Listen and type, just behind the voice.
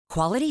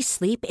Quality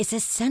sleep is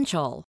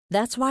essential.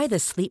 That's why the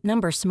Sleep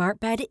Number Smart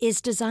Bed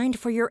is designed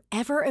for your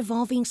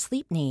ever-evolving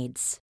sleep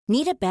needs.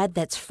 Need a bed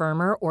that's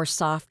firmer or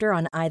softer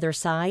on either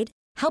side?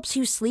 Helps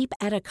you sleep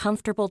at a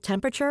comfortable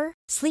temperature?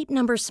 Sleep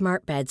Number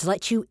Smart Beds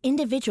let you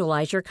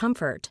individualize your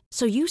comfort,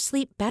 so you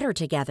sleep better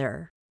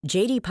together.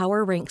 J.D.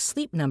 Power ranks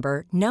Sleep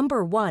Number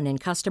number 1 in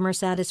customer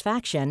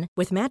satisfaction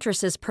with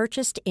mattresses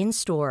purchased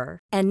in-store.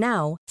 And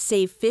now,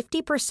 save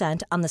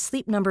 50% on the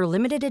Sleep Number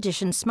Limited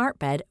Edition Smart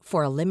Bed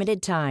for a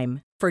limited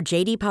time. For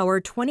J.D. Power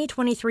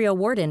 2023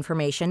 award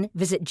information,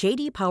 visit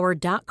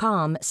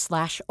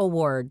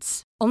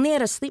jdpower.com/awards. Only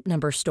at a Sleep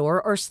Number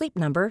store or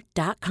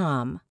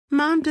sleepnumber.com.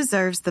 Mom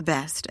deserves the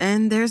best,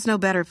 and there's no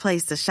better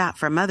place to shop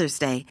for Mother's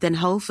Day than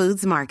Whole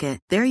Foods Market.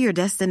 They're your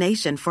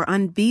destination for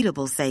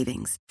unbeatable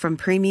savings, from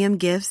premium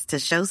gifts to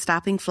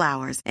show-stopping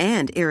flowers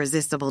and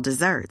irresistible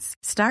desserts.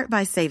 Start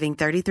by saving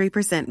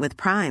 33% with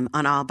Prime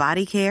on all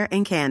body care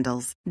and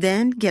candles.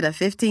 Then get a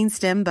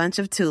 15-stem bunch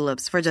of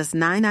tulips for just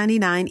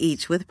 $9.99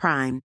 each with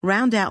Prime.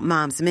 Round out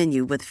Mom's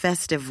menu with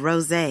festive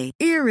rosé,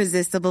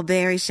 irresistible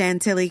berry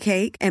chantilly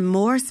cake, and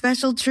more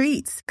special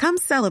treats. Come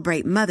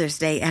celebrate Mother's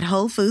Day at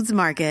Whole Foods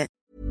Market.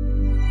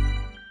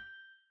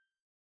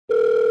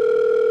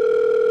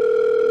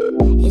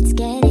 It's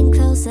getting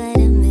closer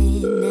to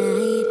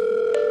midnight.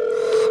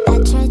 I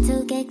try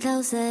to get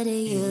closer to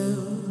you.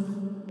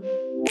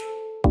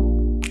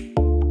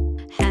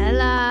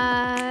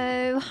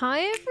 Hello. Hi,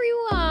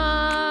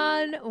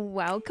 everyone.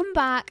 Welcome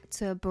back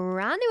to a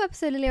brand new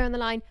episode of Leah on the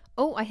Line.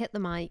 Oh, I hit the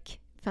mic.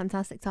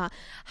 Fantastic start.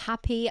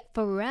 Happy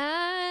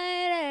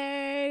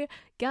Friday.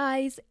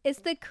 Guys, it's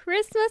the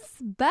Christmas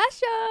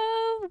special.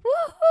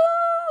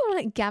 Woohoo!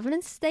 Like Gavin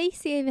and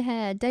Stacey over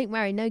here. Don't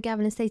worry, no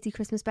Gavin and Stacey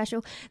Christmas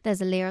special.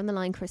 There's a Leah on the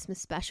Line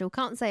Christmas special.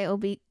 Can't say it'll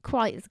be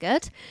quite as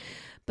good.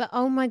 But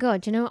oh my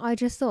God, you know what I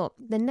just thought?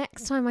 The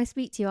next time I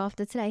speak to you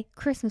after today,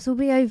 Christmas will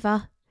be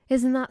over.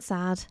 Isn't that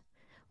sad?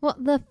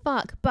 What the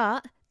fuck?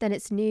 But then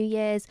it's New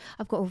Year's.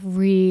 I've got a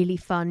really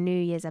fun New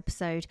Year's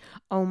episode.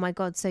 Oh my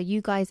God. So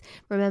you guys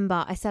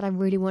remember I said I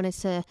really wanted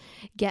to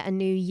get a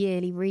new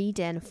yearly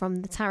reading from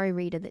the tarot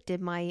reader that did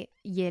my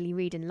yearly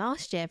reading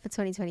last year for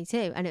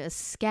 2022, and it was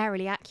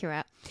scarily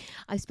accurate.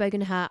 I've spoken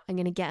to her. I'm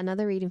going to get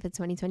another reading for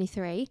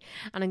 2023,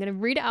 and I'm going to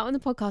read it out on the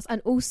podcast,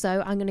 and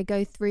also I'm going to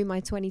go through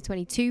my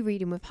 2022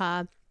 reading with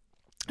her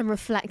and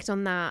reflect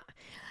on that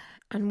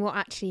and what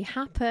actually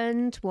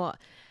happened, what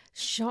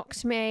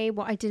shocked me,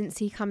 what I didn't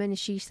see coming.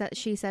 She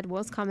said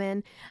was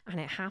coming, and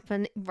it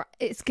happened.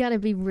 It's gonna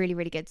be really,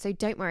 really good. So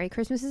don't worry,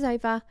 Christmas is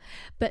over,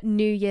 but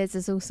New Year's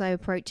is also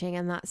approaching,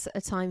 and that's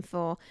a time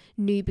for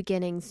new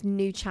beginnings,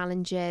 new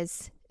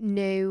challenges,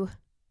 new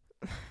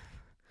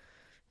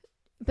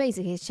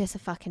basically it's just a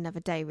fucking another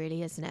day,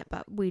 really, isn't it?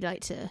 But we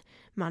like to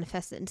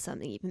manifest it into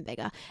something even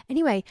bigger.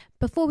 Anyway,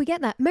 before we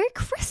get there, Merry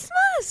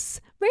Christmas!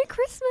 Merry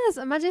Christmas!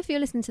 Imagine if you're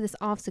listening to this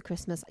after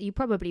Christmas. You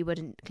probably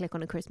wouldn't click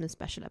on a Christmas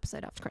special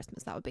episode after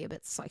Christmas. That would be a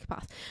bit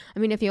psychopath. I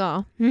mean, if you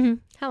are,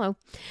 hello.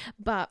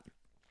 But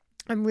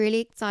I'm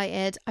really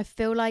excited. I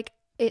feel like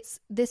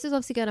this is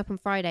obviously going up on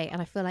Friday, and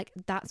I feel like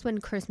that's when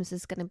Christmas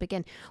is going to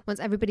begin.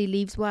 Once everybody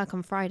leaves work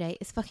on Friday,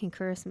 it's fucking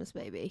Christmas,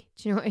 baby.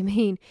 Do you know what I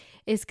mean?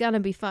 It's going to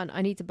be fun.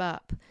 I need to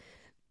burp.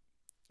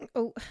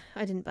 Oh,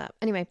 I didn't burp.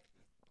 Anyway,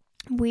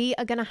 we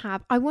are going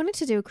to I wanted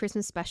to do a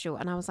Christmas special,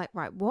 and I was like,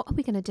 right, what are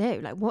we going to do?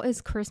 Like, what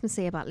is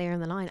Christmassy about Leah on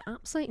the Line?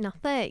 Absolutely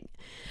nothing.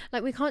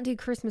 Like, we can't do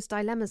Christmas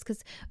dilemmas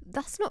because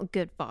that's not a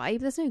good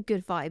vibe. There's no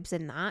good vibes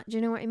in that. Do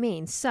you know what I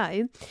mean?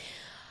 So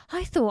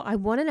I thought I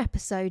want an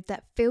episode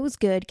that feels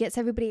good, gets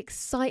everybody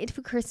excited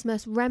for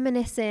Christmas,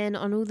 reminiscing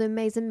on all the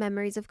amazing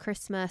memories of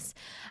Christmas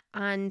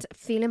and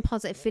feeling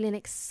positive, feeling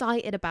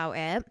excited about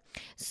it.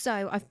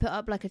 So I've put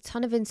up like a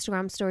ton of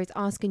Instagram stories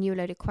asking you a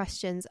load of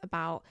questions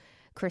about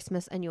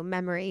Christmas and your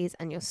memories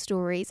and your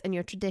stories and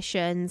your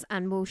traditions,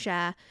 and we'll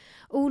share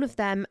all of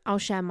them. I'll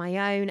share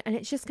my own, and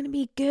it's just going to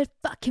be good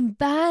fucking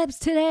vibes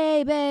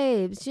today,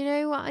 babes. Do you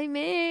know what I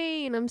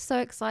mean? I'm so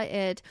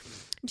excited.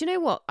 Do you know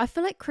what? I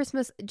feel like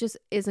Christmas just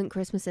isn't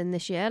Christmas in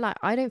this year. Like,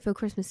 I don't feel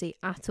Christmassy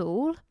at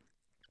all.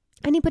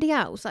 Anybody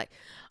else? Like,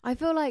 I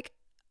feel like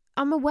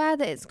I'm aware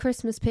that it's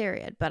Christmas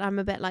period, but I'm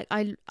a bit like,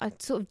 I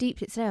sort of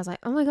deeped it today. I was like,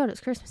 oh my God,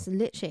 it's Christmas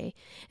literally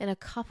in a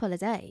couple of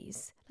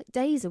days, like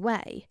days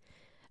away.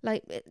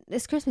 Like,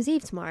 it's Christmas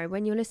Eve tomorrow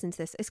when you're listening to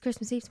this. It's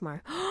Christmas Eve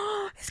tomorrow.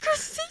 It's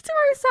Christmas Eve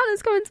tomorrow.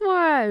 Santa's coming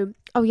tomorrow.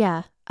 Oh,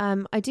 yeah.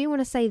 I do want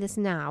to say this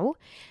now.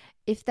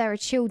 If there are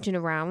children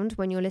around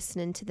when you're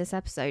listening to this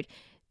episode,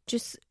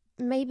 just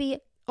maybe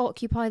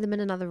occupy them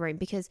in another room,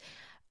 because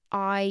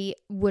I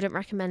wouldn't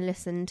recommend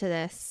listening to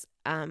this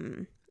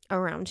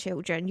around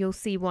children. You'll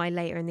see why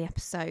later in the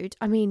episode.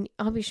 I mean,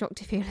 I'll be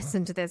shocked if you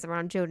listen to this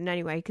around children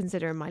anyway,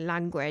 considering my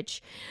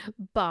language.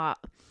 But,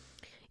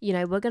 you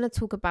know, we're going to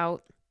talk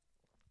about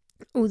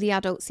all the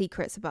adult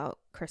secrets about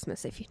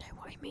Christmas, if you know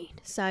what I mean.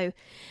 So,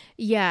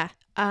 yeah,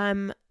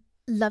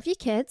 love your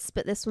kids,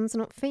 but this one's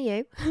not for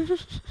you. Imagine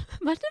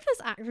if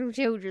there's actual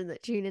children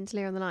that tune into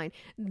Leah on the Line.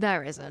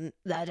 There isn't.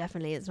 There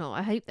definitely is not.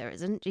 I hope there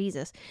isn't.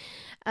 Jesus.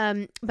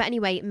 But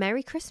anyway,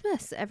 Merry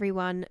Christmas,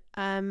 everyone.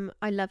 I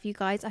love you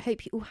guys. I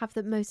hope you all have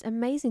the most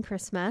amazing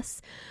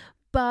Christmas.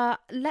 But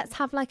let's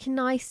have like a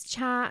nice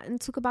chat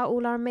and talk about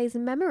all our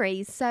amazing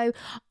memories. So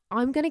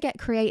I'm going to get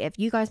creative.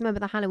 You guys remember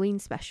the Halloween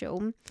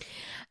special?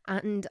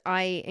 And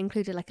I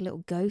included like a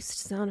little ghost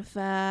sound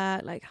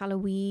effect, like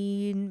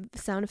Halloween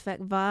sound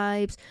effect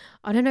vibes.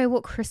 I don't know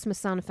what Christmas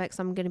sound effects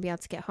I'm going to be able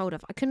to get hold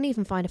of. I couldn't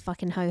even find a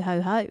fucking ho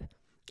ho ho.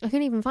 I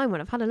couldn't even find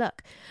one. I've had a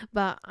look.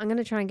 But I'm going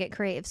to try and get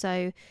creative.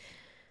 So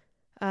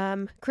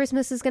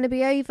Christmas is going to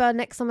be over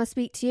next time I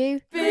speak to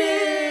you.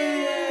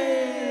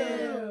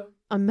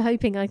 I'm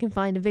hoping I can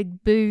find a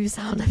big boo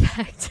sound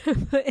effect to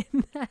put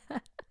in there.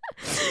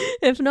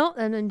 If not,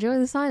 then enjoy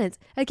the silence.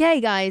 Okay,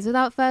 guys,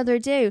 without further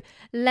ado,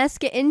 let's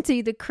get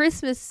into the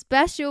Christmas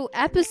special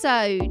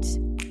episode.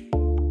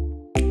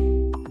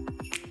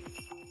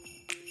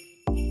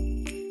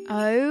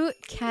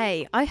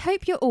 Okay, I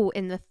hope you're all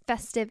in the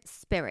festive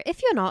spirit.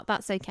 If you're not,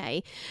 that's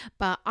okay,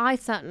 but I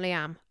certainly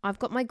am. I've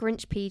got my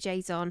Grinch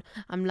PJs on.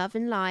 I'm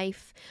loving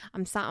life.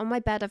 I'm sat on my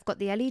bed. I've got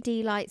the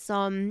LED lights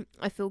on.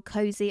 I feel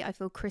cozy. I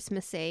feel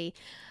Christmassy.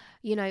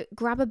 You know,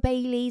 grab a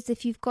Baileys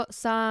if you've got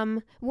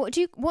some. What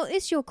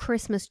is your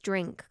Christmas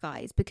drink,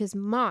 guys? Because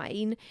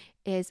mine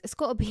is, it's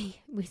got to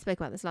be, we spoke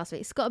about this last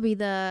week, it's got to be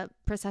the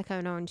Prosecco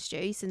and orange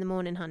juice in the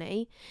morning,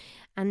 honey.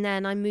 And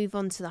then I move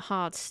on to the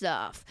hard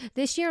stuff.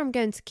 This year I'm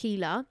going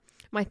tequila.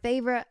 My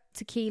favourite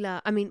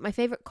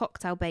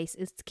cocktail base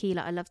is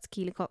tequila. I love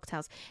tequila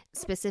cocktails,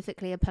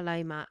 specifically a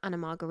Paloma and a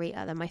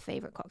margarita. They're my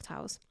favourite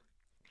cocktails.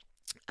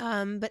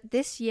 But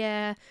this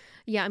year,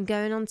 I'm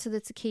going on to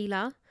the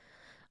tequila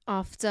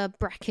after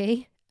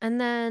brekkie, and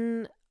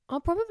then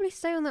I'll probably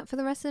stay on that for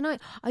the rest of the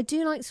night. I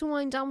do like to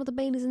wind down with the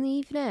Baileys in the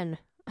evening.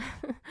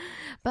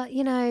 But,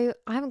 you know,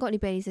 I haven't got any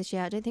Baileys this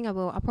year. I don't think I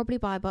will. I'll probably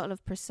buy a bottle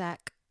of Prosecco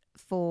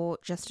for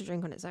just to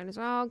drink on its own as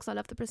well, because I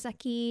love the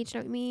Prosecco. Do you know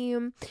what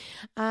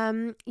I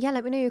mean?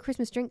 Let me know your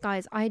Christmas drink,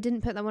 guys. I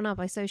didn't put that one up.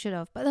 I so should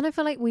have. But then I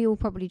feel like we all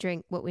probably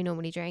drink what we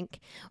normally drink.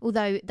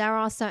 Although there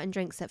are certain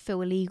drinks that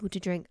feel illegal to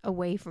drink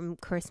away from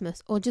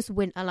Christmas or just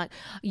winter. Like,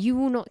 you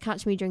will not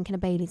catch me drinking a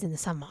Baileys in the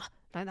summer.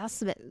 Like,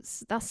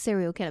 that's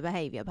serial killer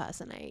behaviour,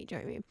 personally. Do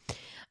you know what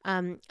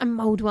I mean? And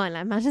mulled wine.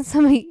 Like, imagine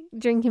somebody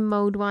drinking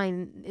mulled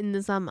wine in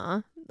the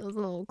summer. That's a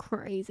little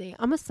crazy.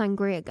 I'm a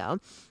sangria girl.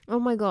 Oh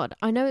my God.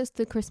 I know it's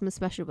the Christmas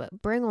special,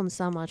 but bring on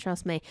summer,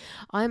 trust me.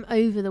 I'm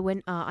over the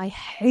winter. I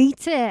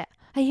hate it.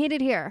 I hate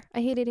it here.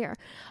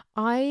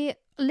 I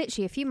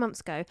literally, a few months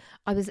ago,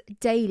 I was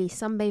daily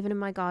sunbathing in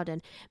my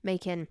garden,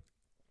 making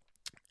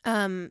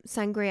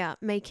sangria,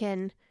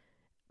 making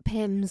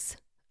Pimm's.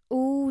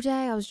 All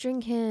day I was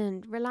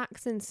drinking,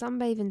 relaxing,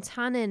 sunbathing,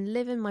 tanning,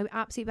 living my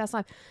absolute best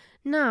life.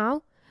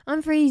 Now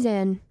I'm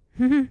freezing.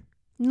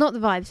 Not the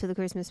vibes for the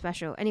Christmas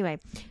special. Anyway,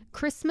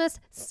 Christmas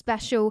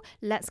special.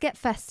 Let's get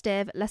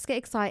festive. Let's get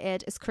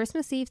excited. It's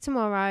Christmas Eve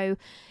tomorrow.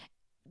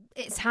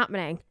 It's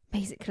happening,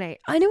 basically.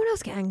 I know when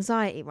else get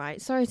anxiety,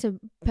 right? Sorry to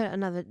put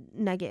another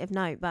negative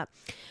note, but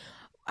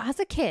as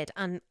a kid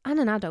and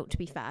an adult, to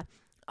be fair,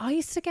 I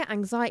used to get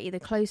anxiety the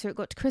closer it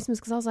got to Christmas,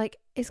 because I was like,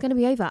 it's going to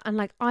be over. And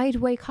like, I'd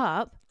wake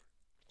up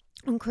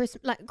on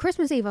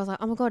Christmas Eve, I was like,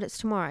 oh my God, it's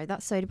tomorrow.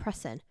 That's so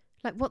depressing.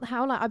 Like, what the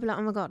hell? Like, I'd be like,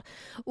 oh my God,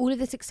 all of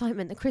this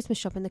excitement, the Christmas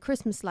shopping, the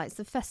Christmas lights,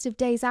 the festive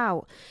days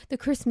out, the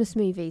Christmas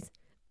movies.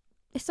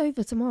 It's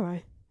over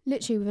tomorrow.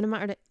 Literally within a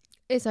matter of days,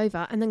 it's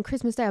over. And then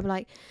Christmas Day, I'd be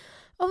like,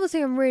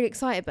 obviously I'm really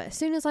excited, but as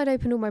soon as I'd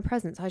open all my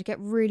presents, I'd get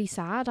really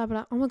sad. I'd be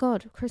like, oh my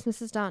God,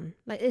 Christmas is done.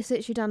 Like, it's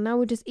literally done. Now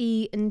we'll just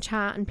eat and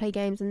chat and play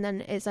games, and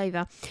then it's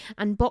over.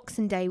 And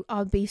Boxing Day,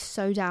 I'd be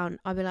so down.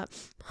 I'd be like,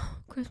 oh,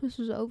 Christmas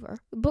was over.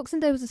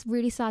 Boxing Day was this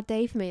really sad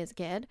day for me as a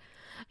kid.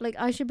 Like,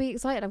 I should be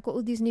excited. I've got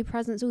all these new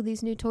presents, all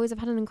these new toys. I've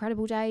had an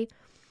incredible day.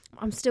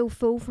 I'm still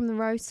full from the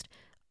roast.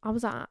 I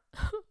was like,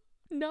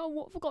 no,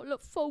 what have I got to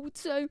look forward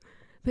to?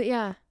 But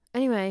yeah.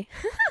 Anyway,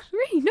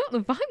 really not the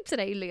vibe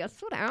today, Leah.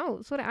 Sort it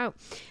out.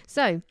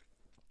 So,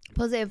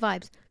 positive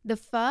vibes. The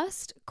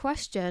first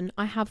question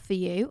I have for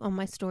you on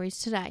my stories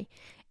today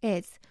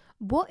is,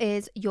 what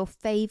is your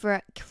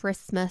favourite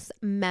Christmas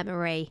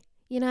memory?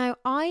 You know,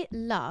 I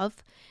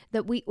love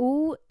that we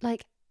all,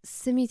 like,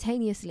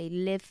 simultaneously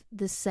live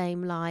the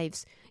same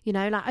lives. You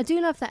know, like, I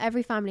do love that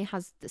every family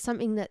has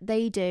something that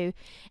they do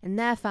in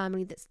their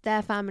family that's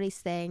their family's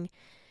thing.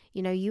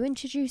 You know, you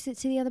introduce it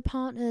to the other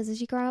partners as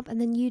you grow up, and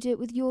then you do it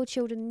with your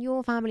children and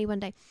your family one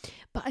day.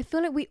 But I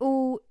feel like we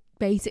all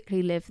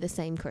basically live the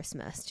same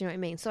Christmas. Do you know what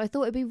I mean? So I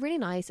thought it'd be really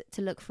nice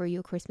to look through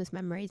your Christmas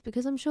memories,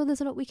 because I'm sure there's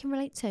a lot we can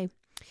relate to.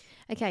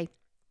 Okay.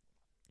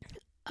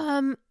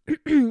 I'll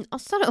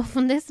start off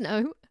on this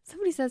note.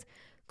 Somebody says,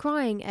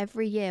 crying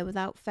every year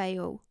without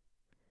fail.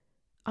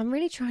 I'm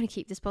really trying to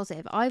keep this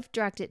positive. I've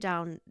dragged it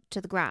down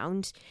to the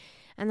ground,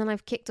 and then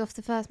I've kicked off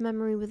the first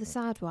memory with a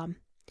sad one.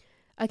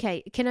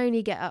 Okay, it can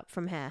only get up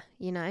from here,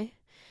 you know.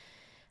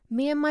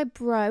 Me and my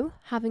bro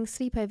having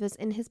sleepovers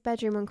in his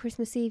bedroom on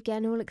Christmas Eve,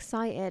 getting all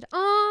excited.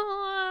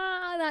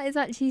 Oh, that is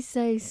actually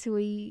so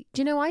sweet.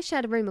 Do you know, I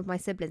shared a room with my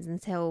siblings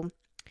until,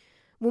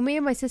 well, me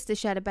and my sister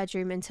shared a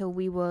bedroom until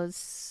we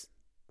was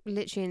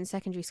literally in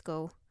secondary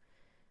school.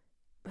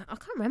 I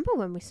can't remember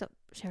when we stopped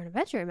sharing a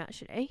bedroom,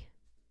 actually.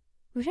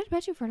 We've shared a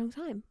bedroom for a long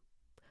time.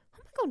 Oh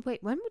my God,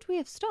 wait, when would we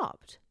have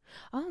stopped?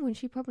 Oh, when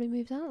she probably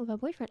moved out with her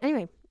boyfriend.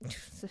 Anyway,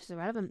 this is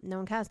irrelevant. No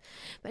one cares.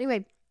 But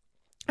anyway,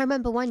 I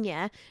remember one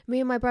year, me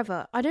and my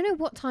brother, I don't know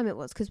what time it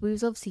was because we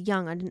was obviously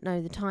young. I didn't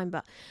know the time,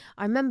 but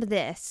I remember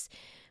this.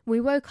 We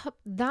woke up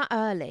that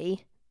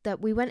early that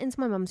we went into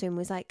my mum's room and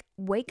was like,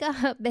 wake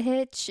up,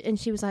 bitch. And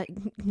she was like,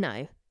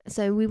 no.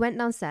 So we went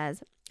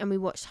downstairs and we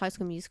watched High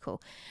School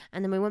Musical.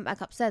 And then we went back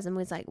upstairs and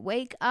was like,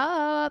 wake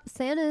up,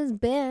 Santa's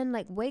been,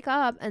 like, wake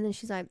up. And then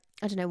she's like,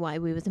 I don't know why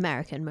we was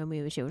American when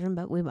we were children,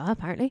 but we were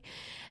apparently.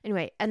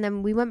 Anyway, and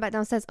then we went back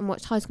downstairs and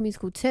watched High School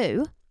Musical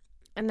 2.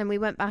 And then we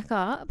went back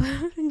up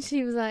and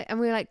she was like, and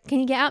we were like, can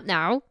you get up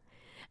now?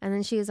 And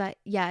then she was like,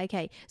 yeah,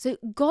 okay. So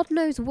God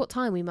knows what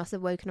time we must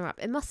have woken her up.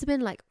 It must have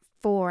been like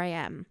 4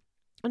 a.m.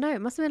 Oh no,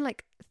 it must have been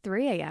like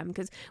 3 a.m.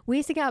 because we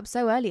used to get up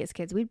so early as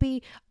kids. We'd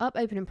be up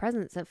opening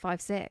presents at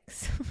 5,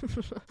 6.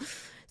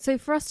 So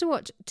for us to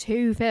watch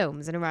 2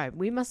 films in a row,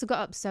 we must have got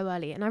up so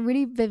early. And I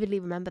really vividly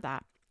remember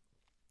that.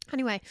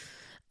 Anyway,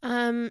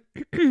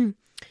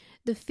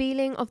 the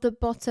feeling of the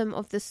bottom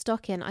of the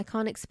stocking, I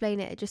can't explain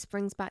it. It just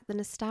brings back the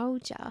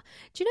nostalgia.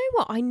 Do you know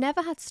what? I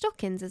never had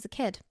stockings as a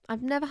kid.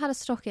 I've never had a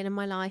stocking in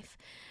my life.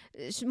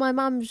 My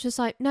mum was just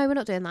like, no, we're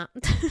not doing that.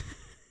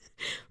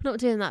 We're not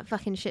doing that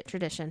fucking shit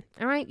tradition.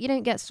 All right? You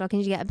don't get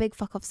stockings. You get a big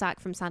fuck off sack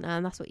from Santa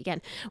and that's what you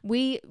get.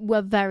 We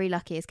were very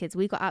lucky as kids.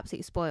 We got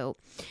absolutely spoiled.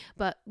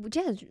 But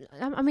yeah,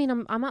 I mean,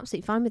 I'm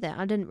absolutely fine with it.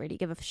 I didn't really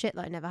give a shit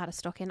that I never had a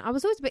stocking. I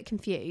was always a bit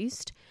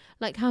confused.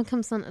 Like, how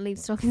come Santa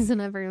leaves stockings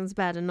on everyone's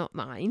bed and not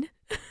mine?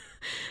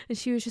 And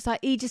she was just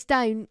like, you just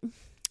don't.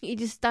 I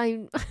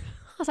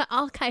was like,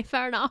 okay,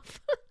 fair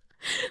enough.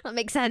 That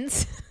makes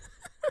sense.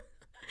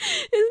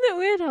 Isn't it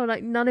weird how,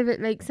 like, none of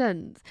it makes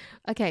sense?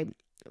 Okay.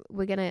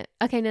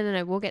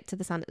 No, we'll get to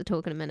the Santa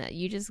talk in a minute.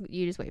 You just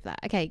wait for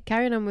that. Okay,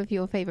 carrying on with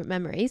your favourite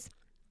memories.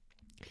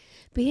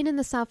 Being in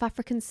the South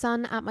African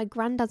sun at my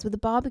granddad's with a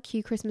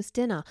barbecue Christmas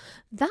dinner.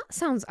 That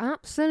sounds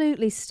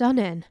absolutely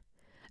stunning.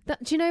 Do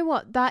you know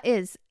what? That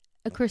is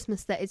a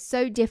Christmas that is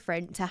so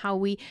different to how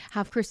we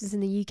have Christmas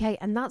in the UK.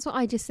 And that's what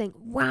I just think,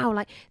 wow,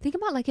 like, think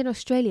about like in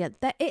Australia,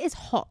 that it is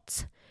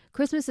hot.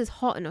 Christmas is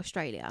hot in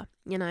Australia,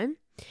 you know?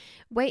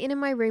 Waiting in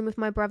my room with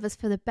my brothers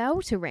for the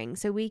bell to ring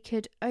so we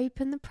could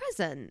open the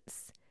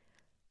presents.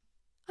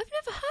 I've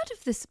never heard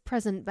of this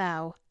present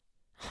bell.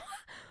 I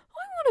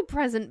want a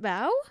present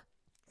bell.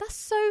 That's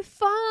so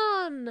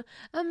fun.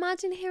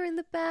 Imagine hearing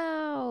the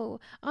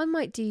bell. I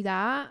might do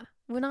that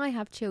when I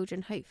have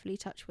children, hopefully,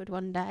 touch wood,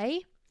 one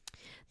day.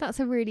 That's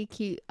a really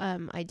cute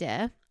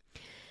idea.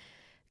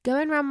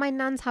 Going around my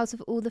nan's house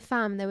with all the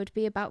fam, there would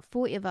be about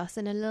 40 of us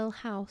in a little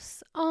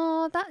house.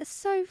 Oh, that is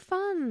so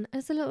fun.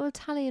 There's a little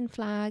Italian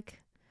flag.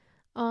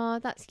 Oh,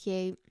 that's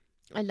cute.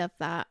 I love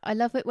that. I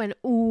love it when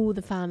all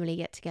the family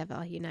get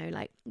together, you know,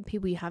 like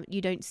people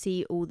you don't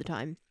see all the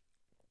time.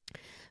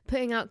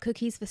 Putting out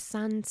cookies for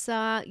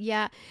Santa.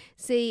 Yeah.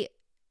 See,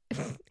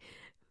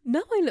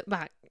 now I look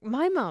back,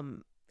 my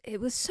mum, it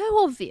was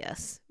so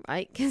obvious,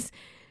 right? Because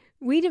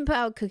we didn't put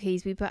out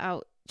cookies, we put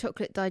out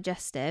chocolate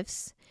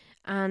digestives.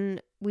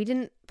 And we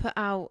didn't put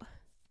out,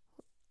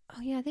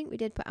 oh yeah, I think we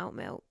did put out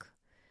milk.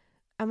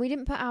 And we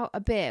didn't put out a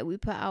beer, we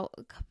put out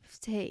a cup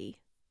of tea.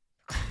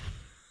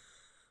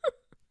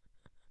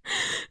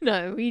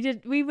 No,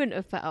 we wouldn't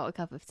have put out a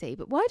cup of tea.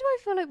 But why do I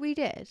feel like we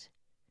did?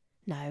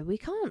 No, we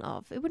can't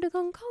have. It would have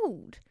gone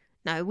cold.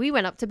 No, we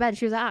went up to bed.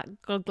 She was like,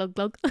 glug, glug,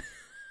 glug.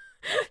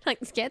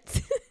 Thanks,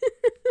 kids.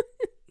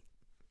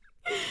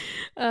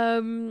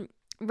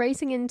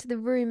 Racing into the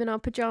room in our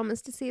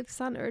pajamas to see if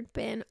Santa had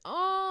been.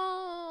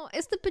 Oh,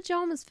 it's the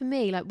pajamas for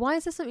me. Like, why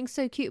is there something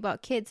so cute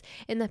about kids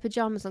in their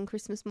pajamas on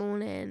Christmas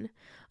morning?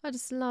 I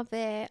just love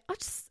it.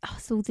 It's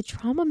all the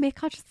drama,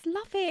 Mick. I just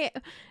love it.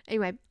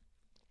 Anyway,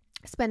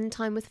 spending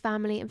time with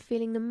family and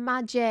feeling the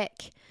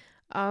magic.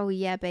 Oh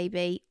yeah,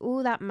 baby.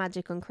 All that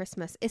magic on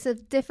Christmas. It's a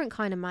different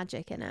kind of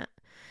magic, innit?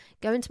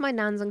 Going to my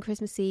nan's on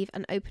Christmas Eve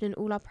and opening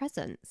all our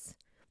presents.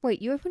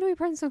 Wait, you opened all your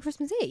presents on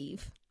Christmas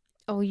Eve?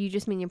 Oh, you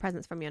just mean your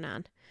presents from your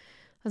nan.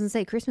 I was going to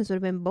say, Christmas would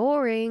have been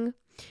boring.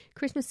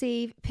 Christmas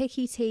Eve,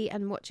 picky tea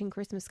and watching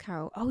Christmas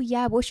Carol. Oh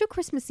yeah, what's your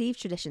Christmas Eve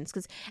traditions?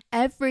 Because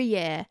every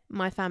year,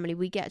 my family,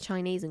 we get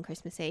Chinese on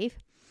Christmas Eve.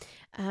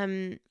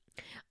 I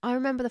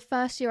remember the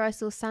first year I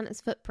saw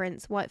Santa's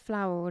footprints, white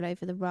flour all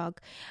over the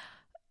rug.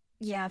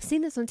 Yeah, I've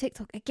seen this on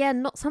TikTok.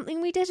 Again, not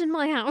something we did in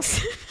my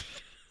house.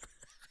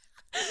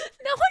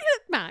 Now I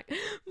look back,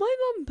 my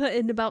mum put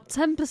in about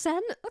 10%.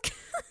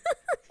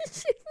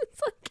 She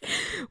was like,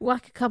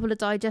 whack a couple of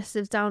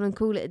digestives down and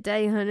call it a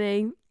day,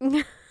 honey.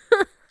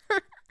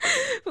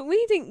 But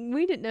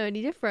we didn't know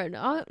any different.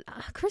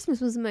 Christmas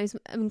was the most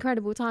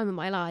incredible time of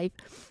my life.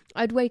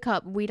 I'd wake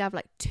up, we'd have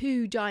like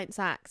 2 giant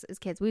sacks as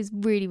kids. We was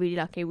really, really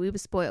lucky. We were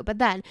spoiled. But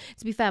then,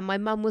 to be fair, my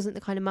mum wasn't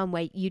the kind of mum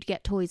where you'd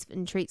get toys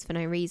and treats for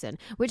no reason,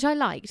 which I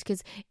liked,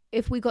 because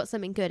if we got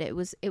something good, it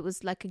was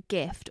like a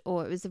gift,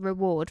 or it was a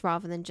reward,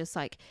 rather than just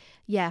like,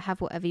 yeah,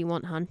 have whatever you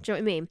want, hun. Do you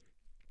know what I mean?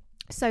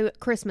 So at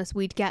Christmas,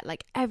 we'd get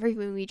like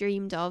everything we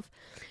dreamed of.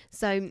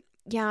 So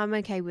yeah, I'm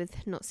okay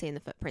with not seeing the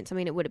footprints. I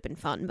mean, it would have been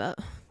fun, but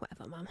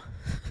whatever, mum.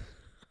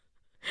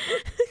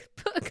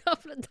 Put a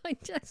couple of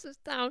digestives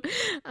down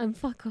and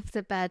fuck off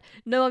to bed.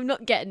 No, I'm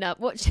not getting up.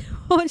 Watch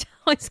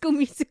High School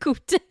Musical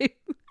 2.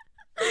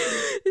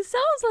 It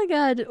sounds like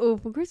I had an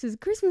awful Christmas.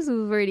 Christmas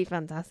was really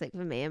fantastic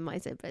for me and my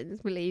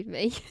siblings, believe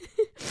me.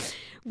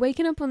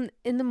 Waking up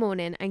in the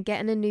morning and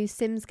getting a new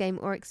Sims game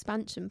or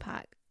expansion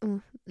pack. Oh,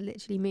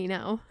 literally me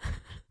now.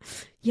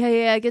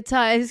 yeah, good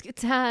times.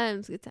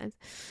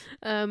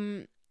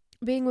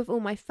 Being with all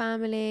my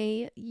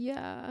family,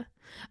 yeah.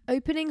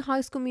 Opening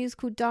High School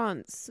Musical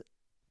dance.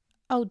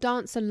 Oh,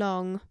 dance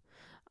along.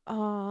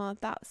 Oh,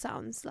 that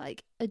sounds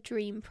like a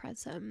dream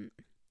present.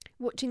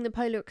 Watching the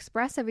Polar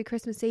Express every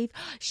Christmas Eve.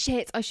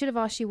 Shit, I should have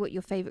asked you what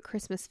your favourite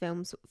Christmas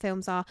films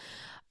are.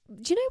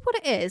 Do you know what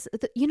it is?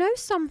 You know,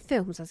 some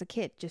films as a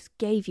kid just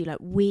gave you like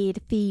weird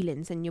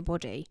feelings in your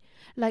body.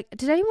 Like,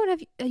 did anyone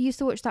used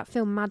to watch that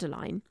film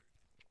Madeline?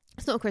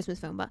 It's not a Christmas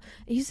film, but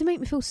it used to make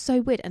me feel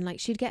so weird. And like,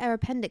 she'd get her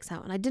appendix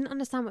out, and I didn't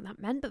understand what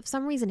that meant, but for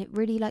some reason, it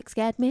really like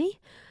scared me.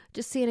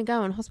 Just seeing her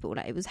go on hospital,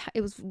 like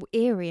it was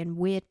eerie and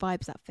weird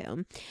vibes, that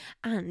film.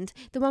 And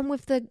the one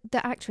with the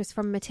actress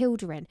from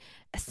Matilda in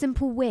A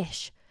Simple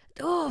Wish.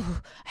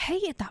 Oh, I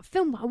hated that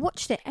film, but I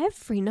watched it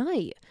every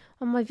night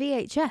on my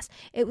VHS.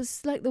 It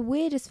was like the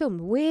weirdest film,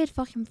 weird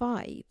fucking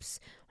vibes.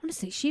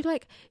 Honestly,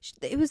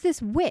 it was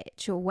this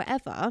witch or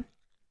whatever,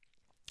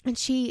 and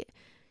she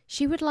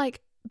would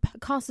like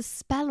cast a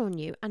spell on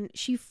you, and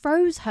she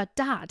froze her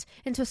dad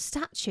into a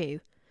statue.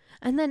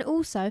 And then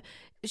also,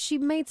 she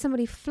made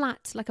somebody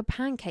flat like a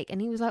pancake,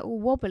 and he was like all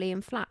wobbly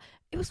and flat.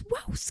 It was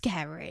well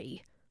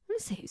scary.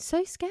 Honestly, it was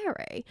so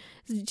scary.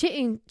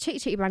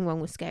 Chitty Bang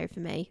Bang was scary for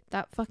me.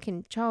 That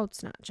fucking child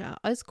snatcher.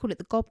 I used to call it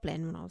the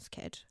Goblin when I was a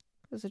kid.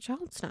 It was a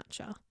child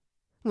snatcher.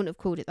 Wouldn't have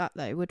called it that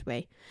though, would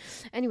we?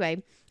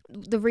 Anyway,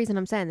 the reason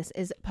I'm saying this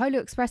is Polar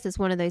Express is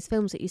one of those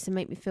films that used to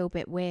make me feel a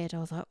bit weird. I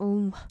was like,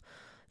 oh,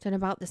 don't know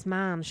about this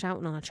man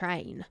shouting on a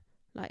train.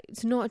 Like,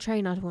 it's not a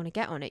train I'd want to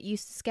get on. It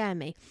used to scare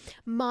me.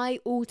 My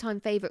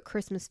all-time favourite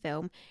Christmas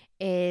film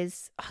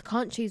is, I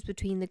can't choose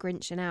between The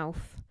Grinch and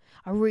Elf.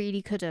 I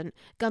really couldn't.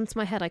 Gun to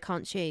my head, I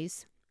can't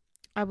choose.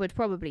 I would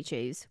probably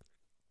choose.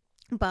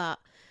 But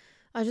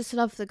I just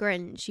love The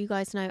Grinch, you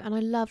guys know. And I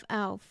love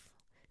Elf.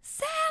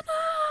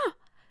 Santa!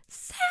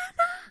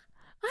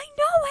 I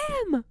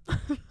know him!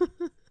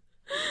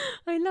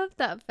 I love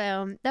that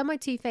film. They're my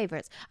 2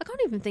 favourites. I can't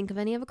even think of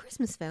any other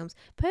Christmas films.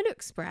 Polar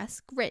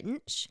Express,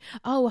 Grinch,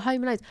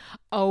 Home Alone.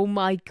 Oh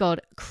my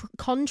God.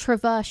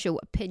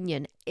 Controversial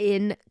opinion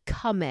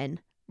incoming,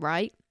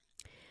 right?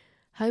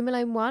 Home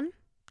Alone 1,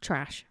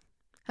 trash.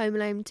 Home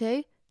Alone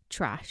 2,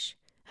 trash.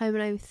 Home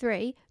Alone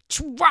 3,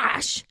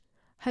 trash.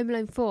 Home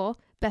Alone 4,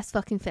 best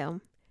fucking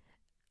film.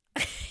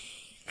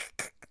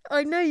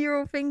 I know you're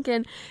all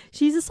thinking,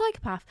 she's a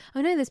psychopath.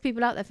 I know there's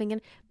people out there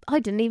thinking, I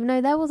didn't even know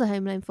there was a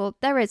Home Alone 4.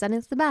 There is, and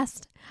it's the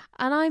best.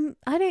 And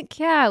I don't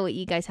care what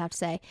you guys have to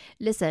say.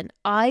 Listen,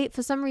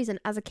 for some reason,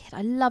 as a kid,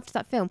 I loved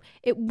that film.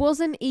 It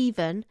wasn't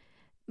even,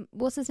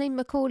 what's his name,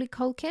 Macaulay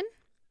Culkin?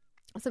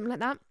 Or something like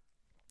that.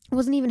 It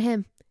wasn't even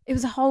him. It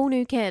was a whole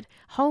new kid,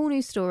 whole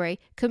new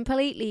story,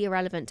 completely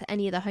irrelevant to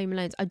any of the Home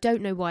Alones. I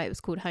don't know why it was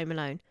called Home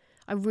Alone.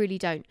 I really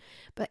don't.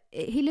 But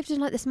he lived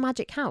in like this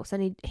magic house,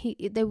 and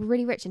they were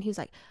really rich, and he was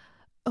like,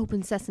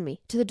 open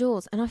sesame to the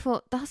doors. And I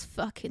thought, that's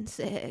fucking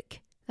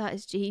sick. That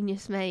is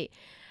genius, mate.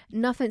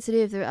 Nothing to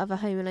do with the other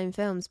Home Alone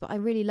films, but I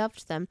really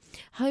loved them.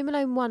 Home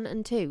Alone 1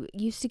 and 2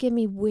 used to give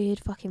me weird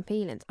fucking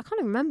feelings. I can't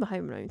even remember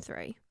Home Alone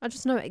 3. I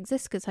just know it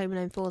exists because Home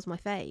Alone 4 is my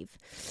fave.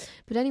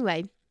 But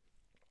anyway,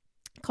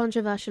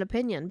 controversial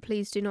opinion.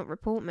 Please do not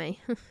report me.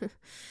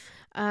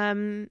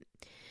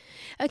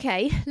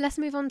 Okay, let's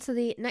move on to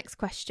the next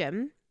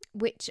question,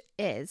 which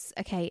is,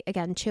 okay,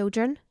 again,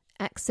 children,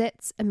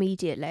 exits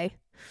immediately.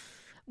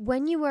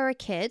 When you were a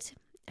kid,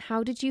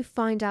 how did you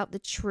find out the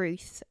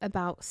truth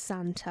about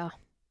Santa?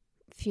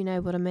 If you know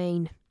what I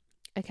mean.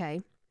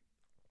 Okay.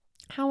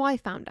 How I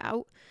found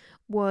out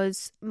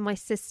was my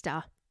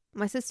sister.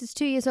 My sister's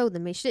 2 years older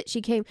than me. She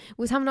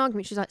was having an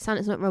argument. She was like,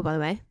 Santa's not real, by the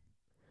way.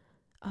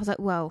 I was like,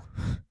 well,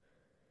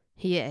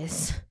 he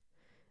is.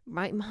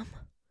 Right, Mum?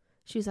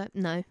 She was like,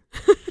 no.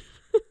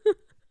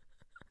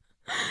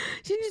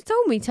 She just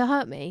told me to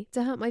hurt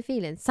my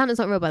feelings. Santa's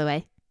not real, by the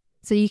way.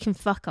 So you can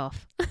fuck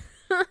off.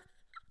 I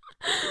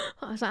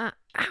was like,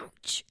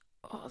 ouch.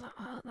 Oh,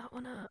 that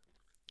one hurt.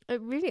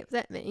 It really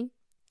upset me.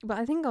 But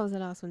I think I was the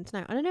last one to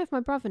know. I don't know if my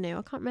brother knew.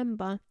 I can't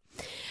remember.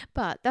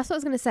 But that's what I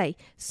was going to say.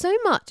 So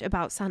much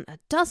about Santa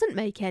doesn't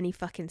make any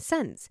fucking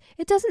sense.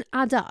 It doesn't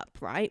add up,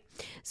 right?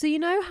 So you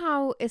know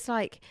how it's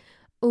like,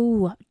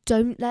 Oh,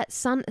 don't let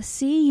Santa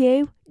see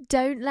you.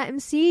 Don't let him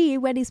see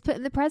you when he's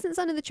putting the presents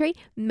under the tree.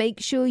 Make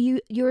sure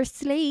you're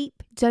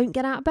asleep. Don't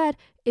get out of bed.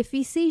 If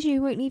he sees you, he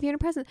won't leave you in a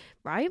present.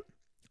 Right?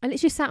 I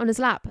literally sat on his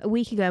lap a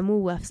week ago in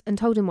Woolworths and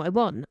told him what I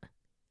want.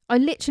 I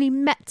literally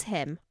met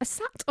him. I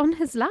sat on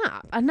his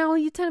lap and now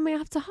you're telling me I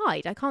have to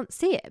hide? I can't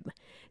see him.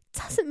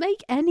 Doesn't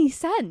make any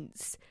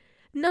sense.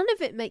 None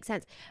of it makes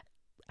sense.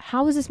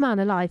 How is this man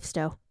alive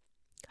still?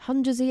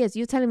 Hundreds of years.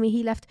 You're telling me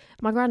he left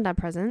my granddad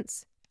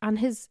presents and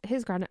his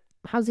granddad.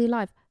 How's he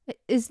alive?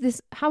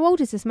 How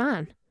old is this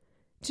man?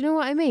 Do you know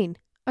what I mean?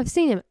 I've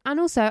seen him. And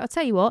also, I'll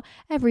tell you what,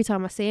 every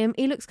time I see him,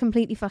 he looks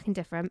completely fucking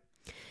different.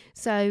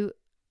 So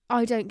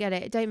I don't get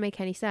it. It don't make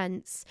any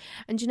sense.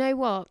 And do you know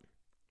what?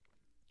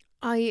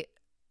 I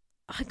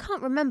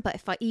can't remember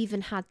if I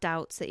even had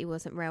doubts that he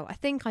wasn't real. I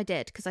think I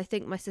did, because I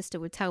think my sister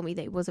would tell me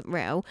that he wasn't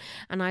real.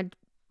 And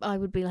I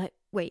would be like,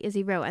 wait, is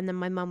he real? And then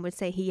my mum would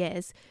say he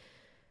is.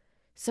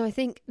 So I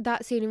think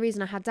that's the only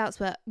reason I had doubts.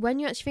 But when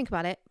you actually think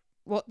about it,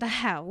 what the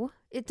hell?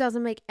 It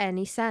doesn't make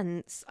any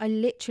sense. I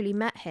literally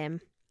met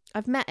him.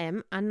 I've met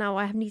him and now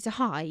I need to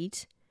hide.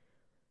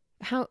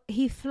 How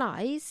he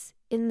flies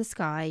in the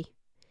sky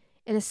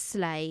in a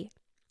sleigh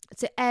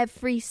to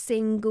every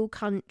single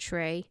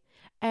country,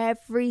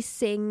 every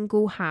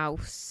single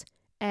house,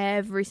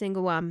 every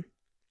single one.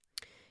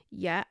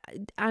 Yeah,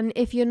 and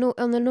if you're not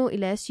on the naughty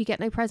list, you get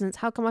no presents.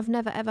 How come I've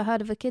never ever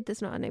heard of a kid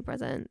that's not had no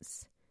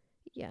presents?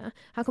 Yeah,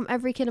 how come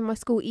every kid in my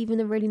school, even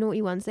the really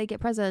naughty ones, they get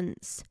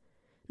presents?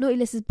 Naughty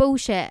list is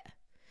bullshit.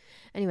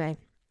 Anyway,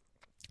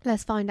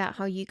 let's find out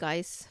how you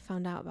guys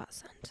found out about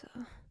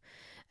Santa.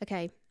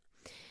 Okay,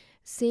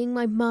 seeing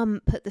my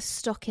mum put the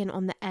stocking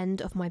on the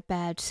end of my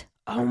bed.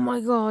 Oh my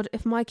God,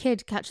 if my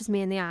kid catches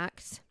me in the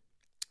act,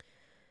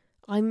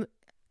 I'm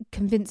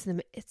convincing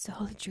them it's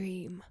all a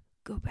dream.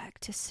 Go back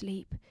to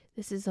sleep.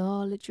 This is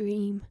all a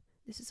dream.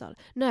 This is all...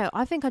 No,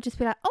 I think I'd just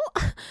be like,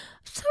 oh,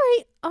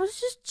 sorry, I was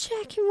just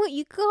checking what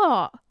you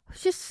got.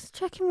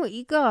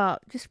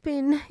 Just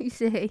being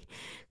nosy.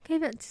 Go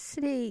back to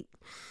sleep.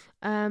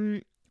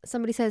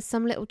 Somebody says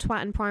some little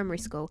twat in primary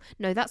school.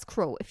 No, that's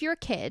cruel. If you're a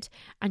kid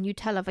and you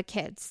tell other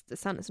kids that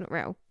Santa's not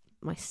real,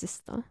 my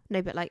sister,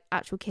 no, but like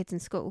actual kids in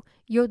school,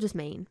 you're just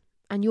mean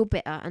and you're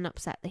bitter and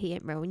upset that he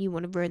ain't real and you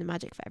want to ruin the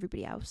magic for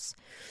everybody else.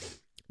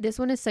 This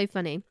one is so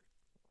funny.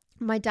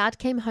 My dad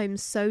came home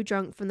so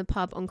drunk from the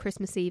pub on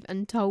Christmas Eve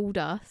and told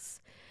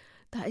us.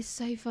 That is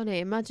so funny.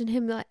 Imagine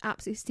him like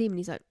absolutely steaming.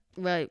 He's like,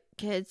 right,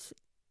 kids,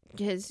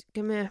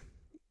 come here.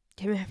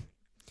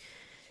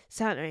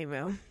 Santa ain't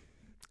real.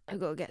 I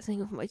gotta get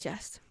something off my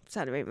chest.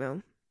 Santa ain't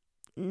real.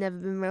 Never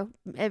been real.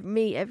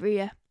 Every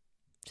year.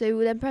 So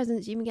all them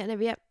presents you've been getting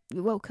every year,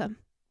 you're welcome.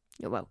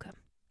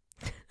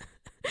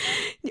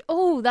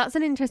 Oh, that's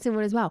an interesting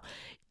one as well.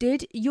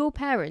 Did your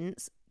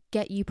parents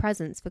get you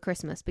presents for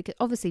Christmas? Because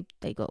obviously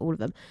they got all of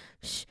them.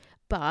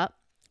 But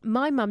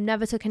my mum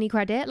never took any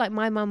credit. Like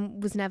my mum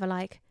was never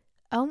like,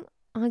 oh,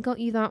 I got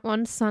you that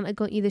one. Santa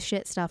got you the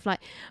shit stuff.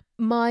 Like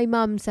my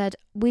mum said,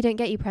 we don't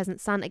get you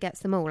presents. Santa gets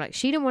them all. Like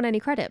she didn't want any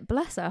credit.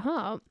 Bless her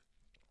heart.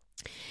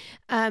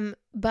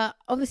 But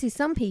obviously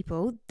some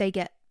people, they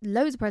get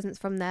loads of presents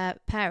from their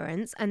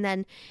parents and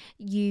then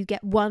you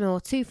get one or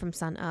two from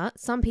Santa.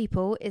 Some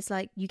people it's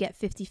like you get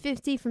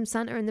 50-50 from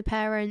Santa and the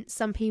parents.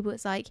 Some people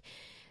it's like,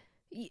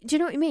 do you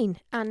know what I mean?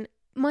 And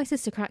my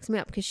sister cracks me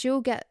up because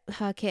she'll get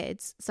her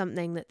kids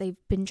something that they've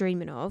been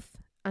dreaming of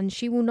and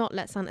she will not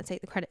let Santa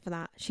take the credit for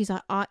that. She's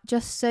like,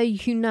 just so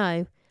you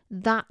know,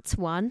 that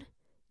one,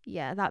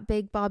 yeah, that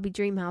big Barbie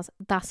dream house,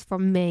 that's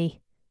from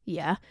me.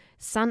 Yeah,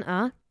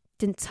 Santa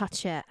didn't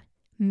touch it.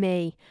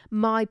 Me.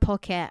 My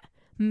pocket.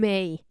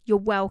 Me. You're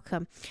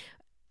welcome.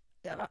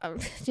 Do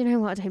you know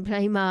what? Don't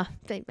blame her.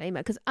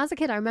 Because as a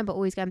kid, I remember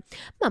always going,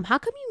 Mum, how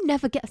come you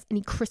never get us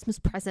any Christmas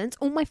presents?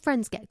 All my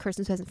friends get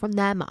Christmas presents from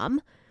their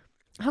mum.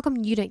 How come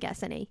you don't get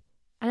us any?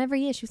 And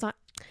every year she was like,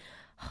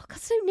 oh, God,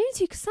 I don't need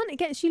to because Santa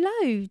gets you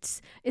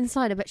loads.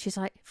 Inside, I bet she's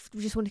like,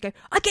 we just want to go,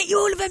 I get you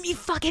all of them, you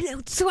fucking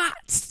little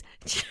twats.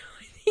 Do you know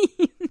what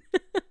I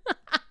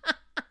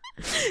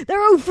mean?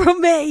 They're all from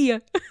me.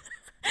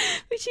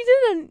 But she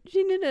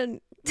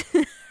didn't.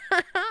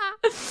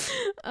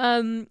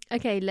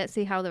 Okay, let's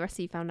see how the rest of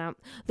you found out.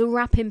 The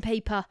wrapping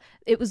paper.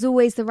 It was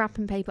always the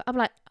wrapping paper. I'm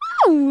like,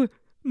 oh,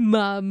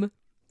 Mum,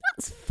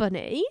 that's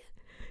funny.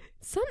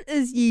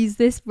 Santa's used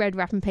this red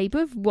wrapping paper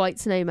with white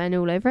snowmen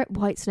all over it.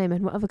 White snowmen.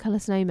 What other colour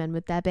snowmen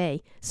would there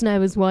be?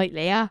 Snow is white,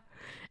 Leah.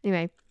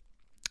 Anyway,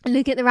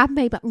 look at the wrapping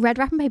paper. Red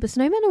wrapping paper,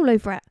 snowmen all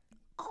over it.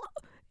 Oh,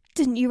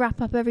 didn't you wrap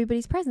up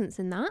everybody's presents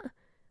in that?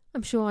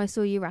 I'm sure I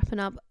saw you wrapping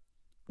up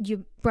your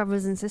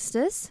brothers and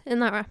sisters in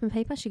that wrapping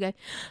paper. She'd go,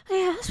 oh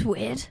yeah, that's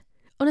weird.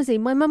 Honestly,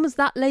 my mum was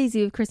that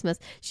lazy with Christmas.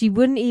 She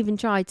wouldn't even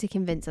try to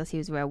convince us he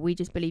was real. We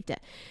just believed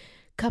it.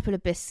 Couple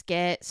of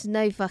biscuits,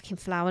 no fucking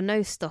flour,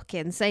 no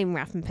stocking, same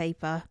wrapping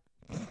paper.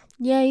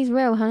 Yeah, he's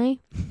real,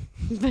 honey.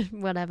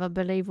 Whatever,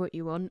 believe what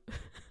you want.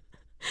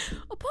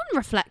 Upon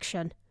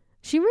reflection,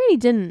 she really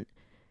didn't.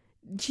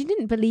 She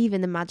didn't believe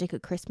in the magic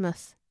of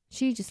Christmas.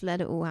 She just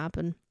let it all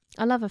happen.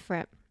 I love her for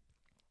it.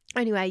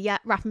 Anyway, yeah,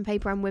 wrapping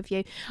paper, I'm with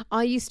you.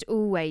 I used to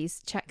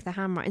always check the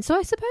handwriting. So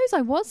I suppose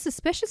I was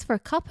suspicious for a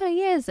couple of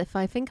years, if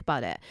I think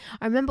about it.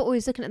 I remember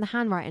always looking at the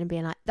handwriting and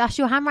being like, that's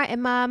your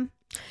handwriting, Mum.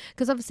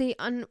 Because obviously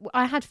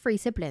I had 3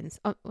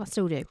 siblings. I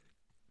still do.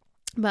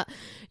 But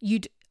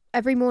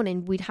every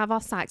morning we'd have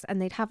our sacks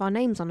and they'd have our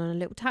names on a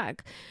little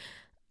tag.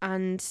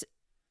 And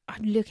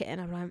I'd look at it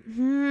and I'm like,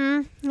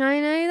 I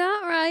know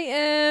that right,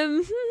 I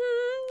know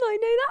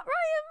that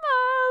right,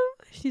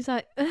 Mum. She's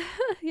like,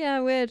 yeah,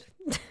 weird.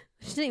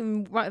 She didn't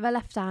even write with her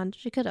left hand.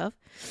 She could have.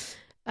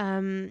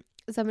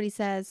 Somebody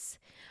says,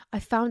 I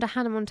found a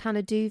Hannah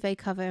Montana duvet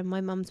cover in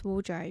my mum's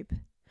wardrobe.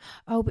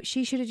 Oh, but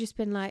she should have just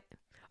been like,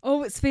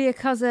 oh, it's for your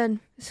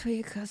cousin. It's for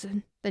your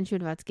cousin. Then she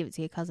would have had to give it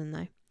to your cousin,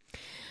 though.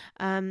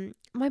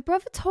 My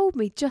brother told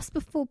me just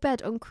before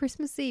bed on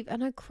Christmas Eve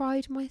and I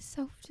cried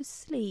myself to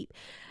sleep.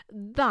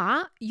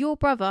 That, your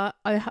brother,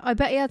 I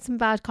bet he had some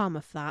bad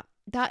karma for that.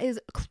 That is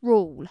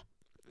cruel.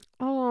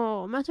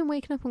 Oh, imagine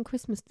waking up on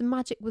Christmas. The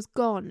magic was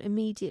gone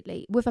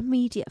immediately, with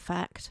immediate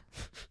effect.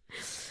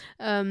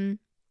 My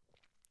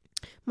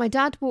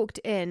dad walked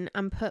in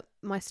and put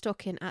my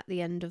stocking at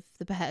the end of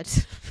the bed.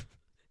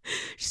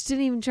 Just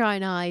didn't even try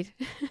and hide.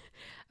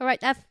 All right,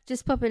 Dev,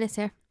 just popping this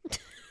here.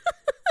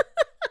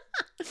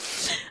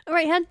 All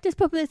right, Han, just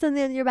popping this on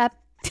the end of your bed.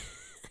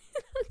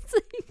 That's so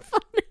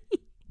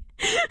funny.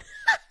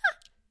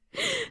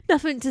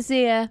 Nothing to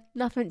see here.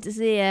 Nothing to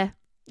see here.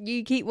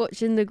 You keep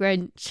watching The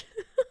Grinch.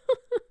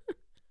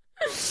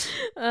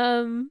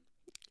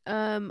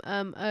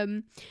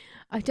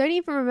 I don't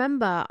even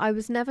remember. I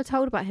was never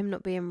told about him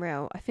not being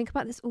real. I think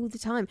about this all the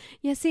time.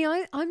 Yeah, see,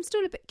 I'm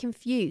still a bit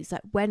confused.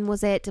 Like, when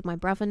was it? Did my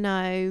brother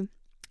know?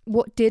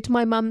 What did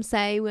my mum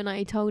say when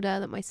I told her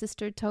that my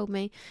sister had told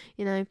me?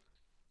 You know,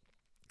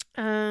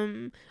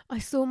 I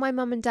saw my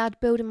mum and dad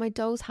building my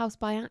doll's house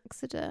by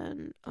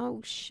accident.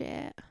 Oh,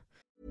 shit.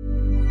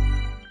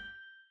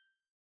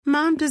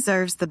 Mom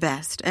deserves the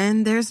best,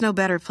 and there's no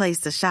better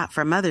place to shop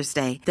for Mother's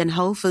Day than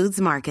Whole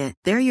Foods Market.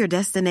 They're your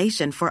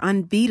destination for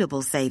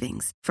unbeatable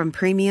savings, from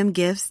premium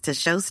gifts to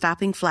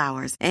show-stopping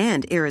flowers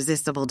and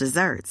irresistible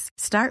desserts.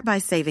 Start by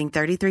saving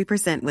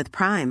 33% with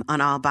Prime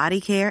on all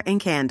body care and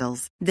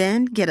candles.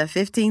 Then get a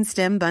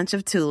 15-stem bunch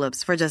of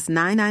tulips for just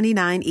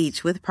 $9.99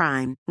 each with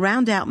Prime.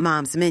 Round out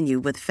Mom's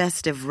menu with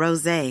festive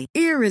rosé,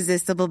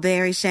 irresistible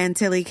berry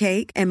chantilly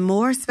cake, and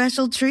more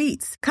special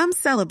treats. Come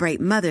celebrate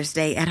Mother's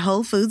Day at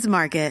Whole Foods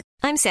Market.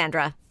 I'm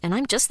Sandra, and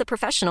I'm just the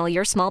professional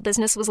your small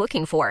business was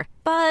looking for.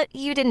 But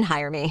you didn't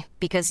hire me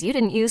because you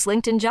didn't use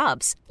LinkedIn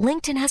Jobs.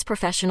 LinkedIn has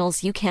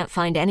professionals you can't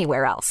find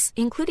anywhere else,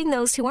 including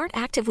those who aren't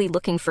actively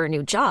looking for a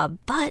new job,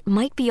 but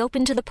might be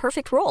open to the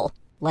perfect role,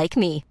 like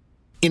me.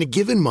 In a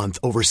given month,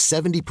 over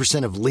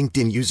 70% of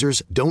LinkedIn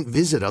users don't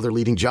visit other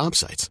leading job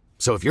sites.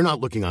 So if you're not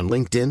looking on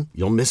LinkedIn,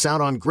 you'll miss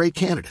out on great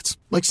candidates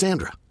like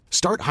Sandra.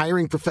 Start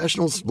hiring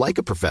professionals like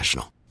a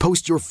professional.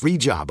 Post your free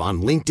job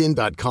on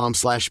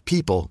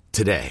linkedin.com/people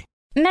today.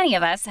 Many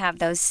of us have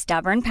those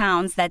stubborn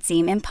pounds that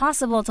seem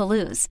impossible to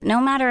lose, no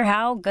matter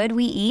how good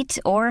we eat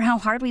or how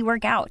hard we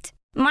work out.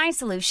 My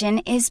solution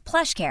is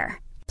PlushCare.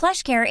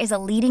 PlushCare is a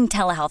leading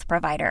telehealth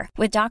provider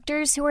with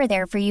doctors who are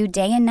there for you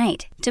day and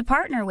night to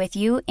partner with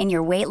you in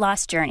your weight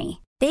loss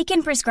journey. They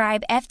can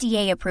prescribe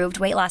FDA-approved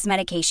weight loss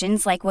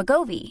medications like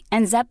Wegovy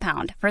and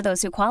Zepbound for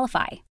those who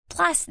qualify.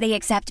 Plus, they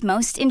accept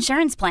most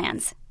insurance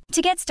plans.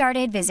 To get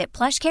started, visit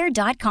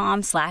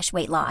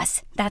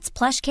plushcare.com/weightloss. That's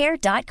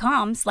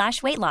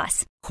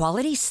plushcare.com/weightloss.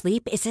 Quality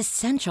sleep is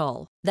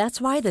essential. That's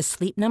why the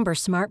Sleep Number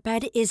Smart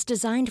Bed is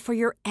designed for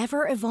your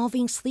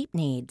ever-evolving sleep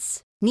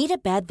needs. Need a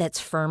bed that's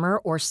firmer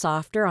or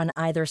softer on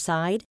either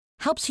side?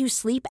 Helps you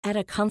sleep at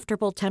a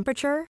comfortable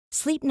temperature?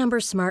 Sleep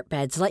Number Smart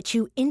Beds let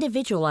you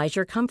individualize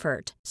your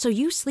comfort, so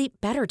you sleep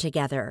better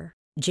together.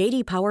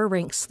 J.D. Power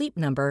ranks Sleep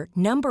Number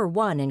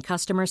 #1 in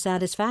customer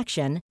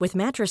satisfaction with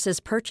mattresses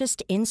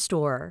purchased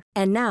in-store.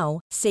 And now,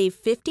 save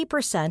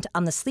 50%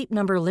 on the Sleep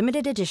Number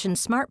Limited Edition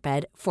Smart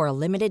Bed for a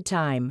limited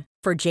time.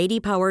 For J.D.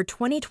 Power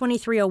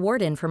 2023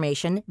 award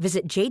information,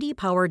 visit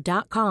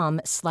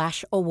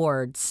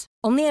jdpower.com/awards.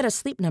 Only at a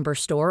Sleep Number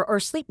store or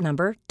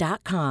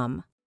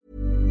sleepnumber.com.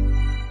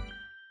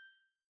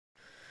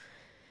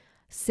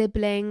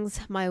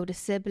 Siblings, my older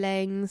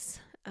siblings.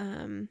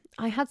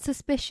 I had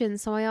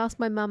suspicions, so I asked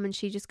my mum and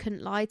she just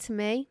couldn't lie to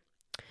me.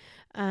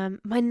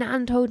 My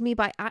nan told me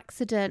by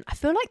accident. I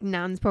feel like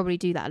nans probably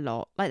do that a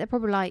lot. Like, they're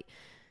probably like,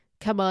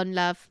 come on,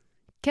 love.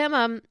 Come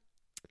on.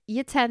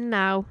 You're 10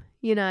 now,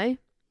 you know.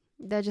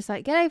 They're just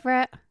like, get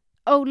over it.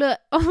 Oh, look.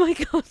 Oh, my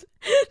God.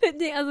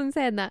 As I'm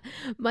saying that,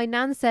 my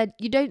nan said,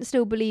 you don't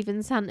still believe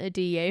in Santa,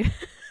 do you?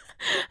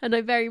 And I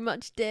very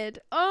much did.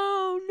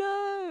 Oh,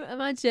 no.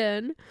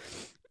 Imagine.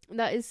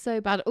 That is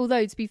so bad.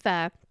 Although, to be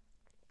fair,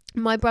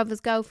 my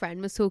brother's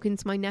girlfriend was talking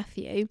to my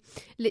nephew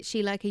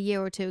literally like a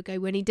year or two ago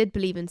when he did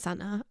believe in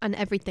Santa and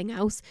everything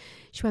else.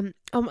 She went,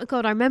 oh my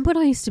God, I remember when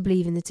I used to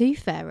believe in the Tooth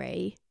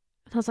Fairy.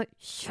 And I was like,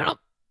 shut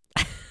up.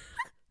 I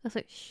was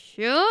like,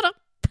 shut up.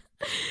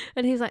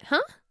 And he was like,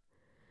 huh?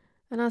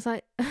 And I was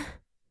like,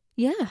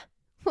 yeah,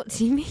 what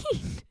do you mean?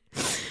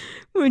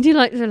 Would you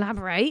like to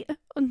elaborate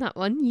on that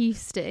one?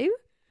 Used to.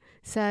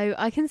 So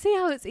I can see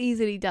how it's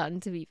easily done,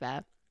 to be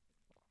fair.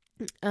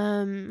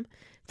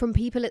 From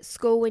people at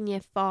school in year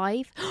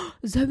 5.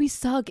 Zoe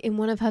Sugg in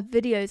one of her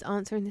videos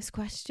answering this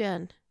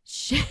question.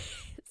 Shit,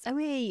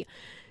 Zoe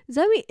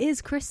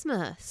is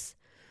Christmas.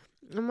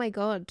 Oh my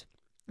god.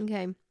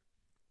 Okay.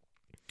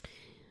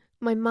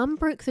 My mum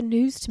broke the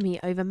news to me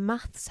over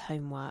maths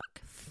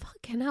homework.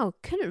 Fucking hell,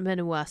 couldn't have been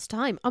a worse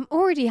time. I'm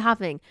already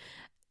having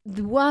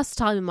the worst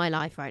time in my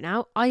life right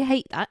now. I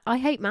hate that. I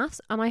hate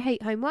maths and I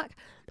hate homework.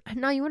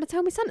 And now you want to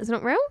tell me Santa's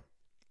not real?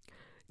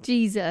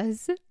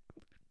 Jesus.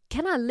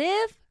 Can I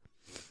live?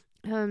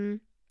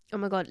 Oh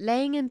my god,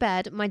 laying in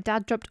bed, my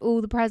dad dropped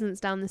all the presents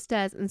down the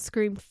stairs and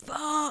screamed,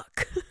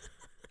 "Fuck!"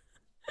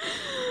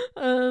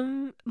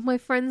 My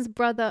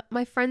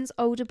friend's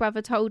older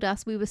brother told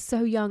us we were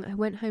so young. I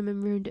went home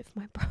and ruined it for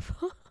my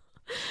brother.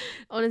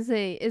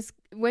 Honestly, it's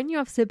when you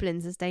have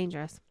siblings, it's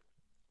dangerous.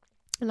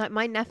 Like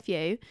my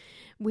nephew,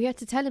 we had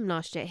to tell him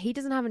last year he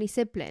doesn't have any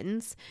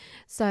siblings,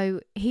 so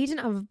he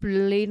didn't have a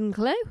bleeding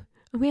clue.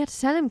 And we had to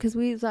tell him because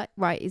we was like,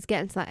 right, he's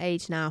getting to that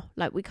age now.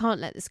 Like, we can't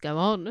let this go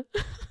on.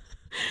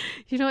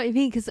 You know what I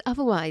mean? Because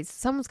otherwise,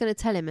 someone's going to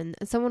tell him and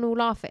someone will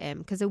laugh at him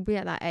because he'll be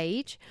at that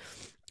age.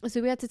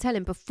 So we had to tell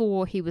him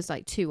before he was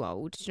like too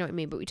old. Do you know what I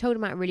mean? But we told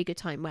him at a really good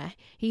time where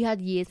he had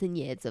years and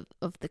years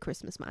of the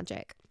Christmas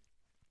magic.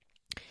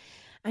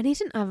 And he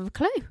didn't have a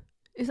clue.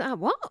 He was like,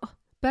 what?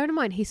 Bear in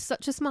mind, he's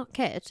such a smart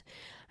kid.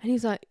 And he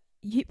was like,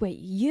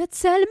 you're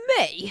telling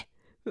me?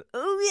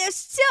 Oh,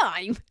 yes,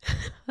 time.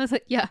 I was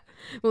like, yeah.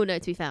 Well, no,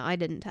 to be fair, I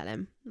didn't tell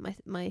him.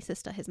 My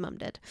sister, his mum,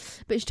 did.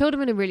 But she told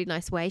him in a really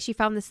nice way. She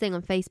found this thing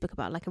on Facebook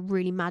about like a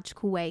really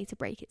magical way to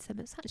break it to him.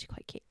 It's actually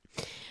quite cute.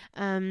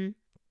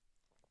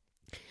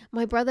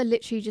 My brother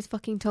literally just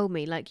fucking told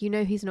me, like, you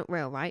know he's not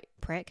real, right?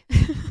 Prick.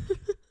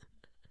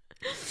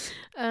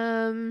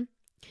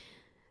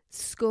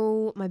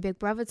 School, my big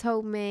brother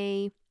told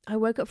me. I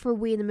woke up for a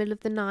wee in the middle of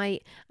the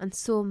night and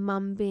saw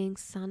Mum being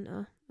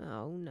Santa.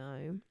 Oh,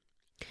 no.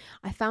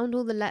 I found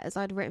all the letters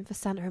I'd written for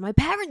Santa in my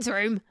parents'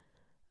 room.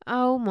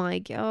 Oh, my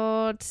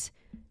God.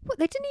 What,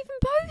 they didn't even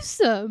post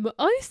them?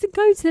 I used to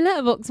go to the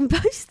letterbox and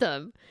post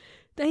them.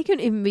 They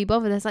couldn't even be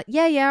bothered. It's like,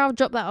 yeah, I'll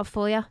drop that off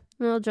for you.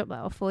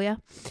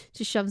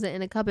 Just shoves it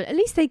in a cupboard. At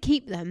least they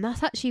keep them.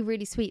 That's actually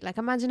really sweet. Like,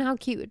 imagine how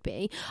cute it would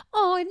be.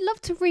 Oh, I'd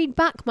love to read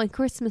back my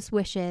Christmas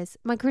wishes,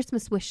 my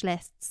Christmas wish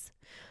lists.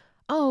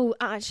 Oh,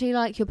 I actually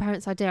like your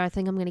parents' idea. I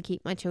think I'm going to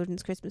keep my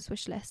children's Christmas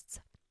wish lists.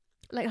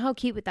 Like, how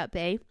cute would that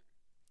be?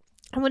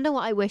 I wonder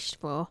what I wished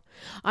for.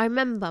 I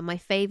remember my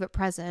favourite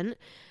present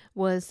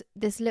was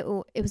this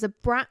little, it was a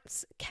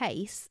Bratz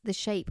case, the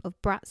shape of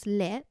Bratz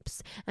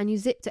lips, and you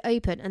zipped it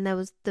open and there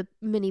was the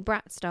mini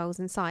Bratz dolls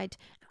inside,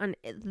 and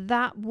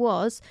that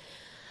was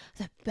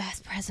the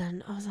best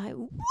present. I was like,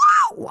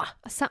 wow!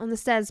 I sat on the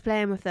stairs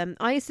playing with them.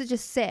 I used to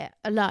just sit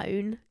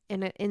alone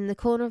in the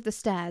corner of the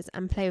stairs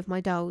and play with my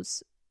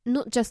dolls,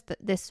 not just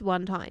this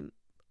one time,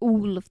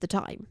 all of the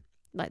time.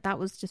 Like, that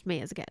was just me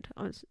as a kid.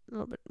 I was a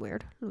little bit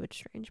weird, a little bit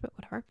strange, but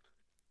whatever.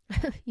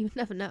 You would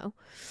never know.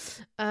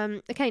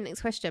 Okay, next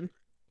question.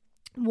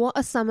 What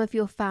are some of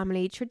your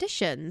family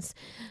traditions?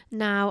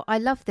 Now, I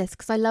love this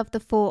because I love the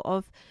thought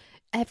of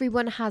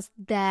everyone has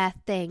their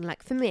thing.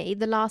 Like, for me,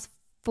 the last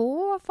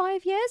 4 or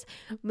 5 years,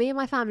 me and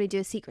my family do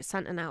a Secret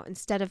Santa now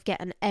instead of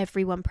getting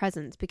everyone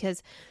presents,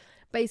 because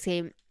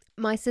basically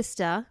my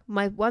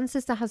one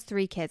sister has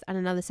 3 kids and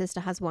another sister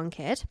has 1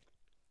 kid.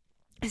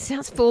 So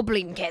that's 4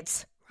 bleeding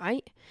kids,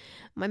 right?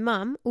 My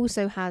mum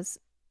also has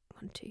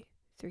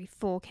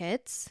 4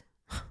 kids.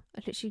 I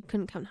literally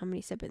couldn't count how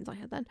many siblings I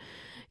had then.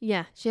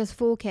 Yeah, she has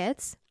 4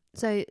 kids.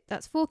 So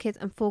that's 4 kids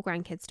and 4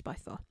 grandkids to buy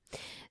for.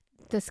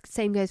 The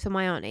same goes for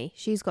my auntie.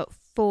 She's got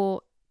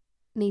 4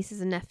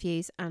 nieces and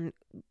nephews and...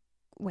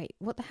 Wait,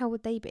 what the hell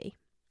would they be?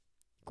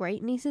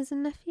 Great nieces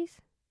and nephews?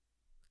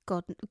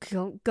 God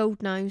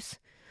knows.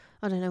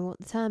 I don't know what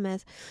the term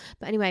is.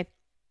 But anyway...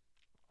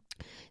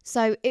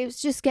 So it was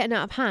just getting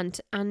out of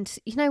hand, and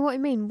you know what I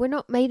mean? We're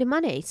not made of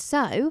money.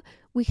 So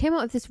we came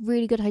up with this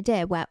really good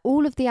idea where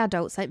all of the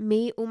adults, like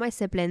me, all my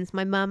siblings,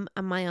 my mum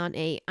and my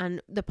auntie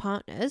and the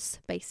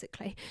partners,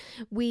 basically,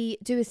 we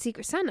do a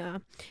Secret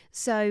Santa.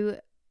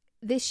 So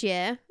this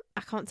year,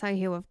 I can't tell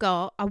you who I've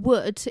got. I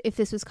would if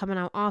this was coming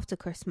out after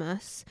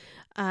Christmas.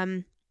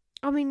 I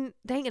mean,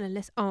 they ain't going to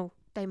listen. Oh,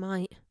 they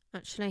might,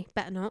 actually.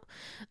 Better not.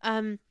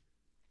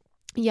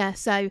 Yeah,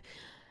 so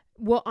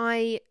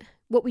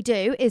what we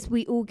do is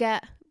we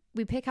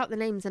pick out the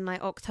names in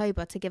like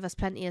October to give us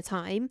plenty of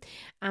time,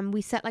 and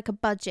we set like a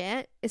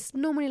budget. It's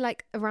normally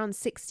like around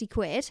 60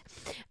 quid,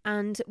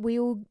 and we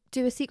all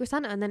do a Secret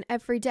Santa, and then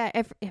every day,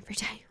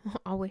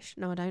 I wish,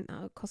 no I don't,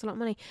 that would cost a lot of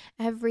money.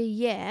 Every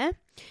year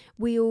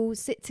we all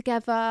sit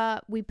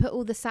together, we put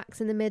all the sacks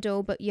in the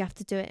middle, but you have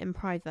to do it in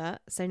private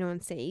so no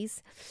one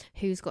sees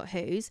who's got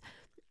whose,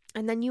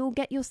 and then you all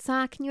get your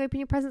sack and you open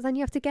your presents and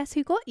you have to guess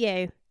who got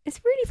you. It's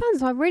really fun,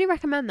 so I really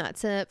recommend that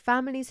to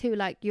families who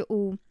like you're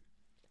all...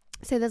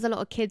 So there's a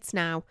lot of kids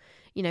now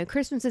You know,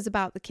 Christmas is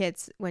about the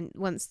kids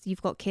once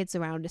you've got kids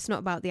around. It's not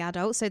about the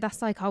adults. So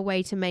that's like our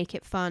way to make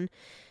it fun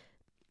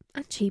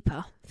and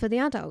cheaper for the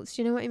adults.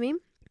 Do you know what I mean?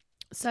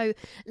 So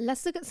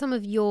let's look at some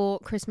of your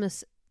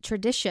Christmas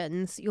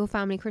traditions, your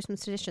family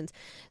Christmas traditions.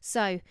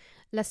 So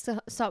let's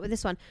start with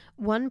this one.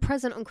 One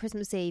present on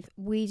Christmas Eve.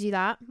 We do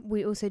that.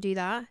 We also do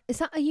that. Is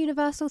that a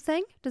universal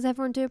thing? Does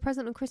everyone do a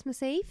present on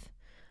Christmas Eve?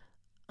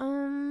 I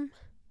don't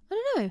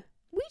know.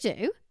 We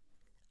do.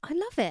 I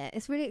love it.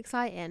 It's really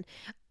exciting.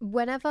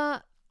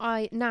 Whenever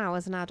now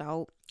as an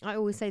adult, I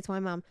always say to my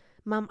mum,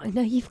 Mum, I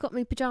know you've got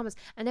me pyjamas.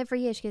 And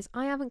every year she goes,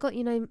 I haven't got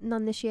you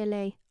none this year,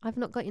 Lee. I've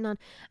not got you none.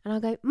 And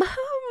I'll go,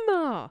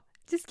 Mama,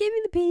 just give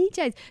me the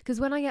PJs. Because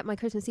when I get my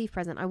Christmas Eve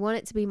present, I want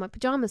it to be my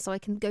pyjamas so I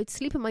can go to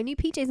sleep in my new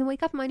PJs and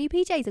wake up in my new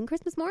PJs on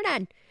Christmas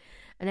morning.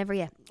 And every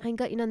year, I ain't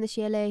got you none this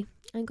year, Lee.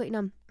 I ain't got you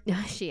none.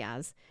 She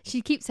has.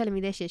 She keeps telling me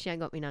this year she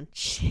ain't got me none.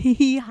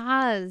 She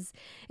has.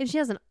 If she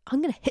hasn't,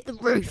 I'm going to hit the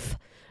roof.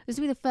 This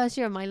will be the first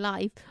year of my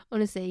life,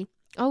 honestly.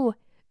 Oh,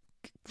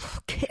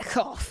 kick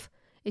off.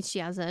 If she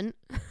hasn't.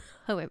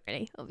 I won't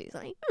really,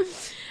 obviously.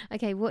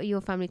 Okay, what are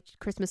your family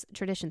Christmas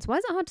traditions? Why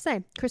is it hard to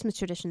say? Christmas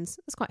traditions.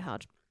 It's quite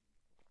hard.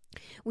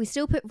 We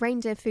still put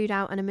reindeer food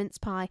out and a mince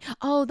pie.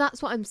 Oh,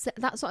 that's what I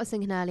was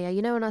thinking earlier.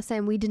 You know when I was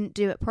saying we didn't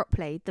do it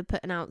properly, the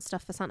putting out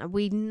stuff for Santa.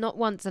 We not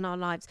once in our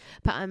lives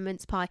put out a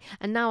mince pie.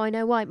 And now I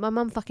know why. My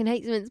mum fucking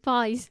hates mince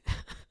pies.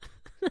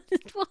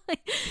 That's why.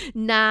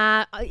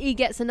 Nah, he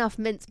gets enough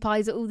mince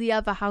pies at all the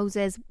other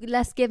houses.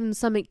 Let's give him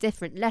something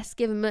different. Let's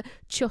give him a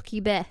chucky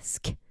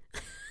bisque.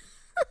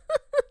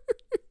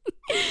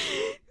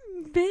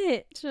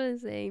 Bitch,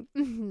 honestly.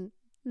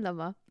 Love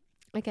her.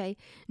 Okay,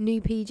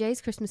 new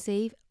PJs, Christmas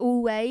Eve.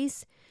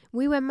 Always.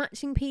 We wear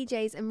matching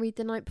PJs and read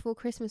The Night Before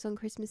Christmas on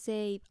Christmas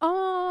Eve.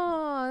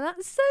 Oh,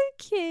 that's so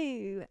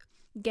cute.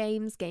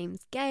 Games.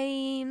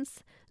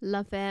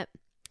 Love it.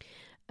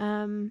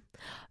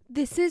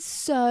 This is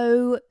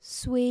so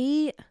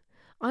sweet.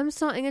 I'm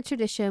starting a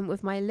tradition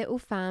with my little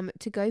fam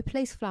to go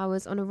place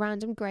flowers on a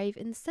random grave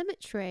in the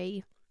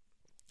cemetery.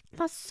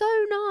 That's so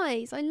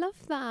nice. I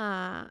love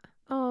that.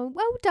 Oh,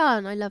 well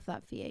done. I love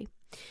that for you.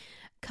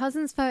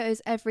 Cousins'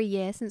 photos every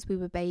year since we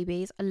were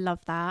babies. I love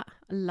that.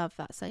 I love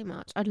that so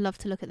much. I'd love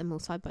to look at them all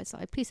side by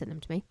side. Please send them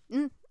to me.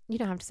 You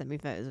don't have to send me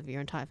photos of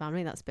your entire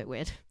family. That's a bit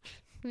weird.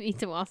 We need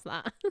to ask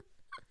that.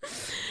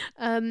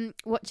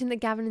 Watching the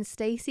Gavin and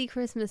Stacey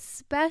Christmas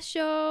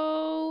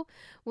special.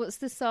 What's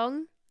the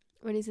song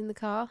when he's in the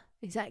car?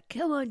 He's like,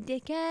 come on,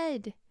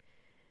 dickhead.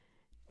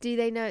 Do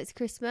they know it's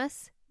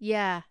Christmas?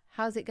 Yeah.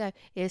 How's it go?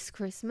 It's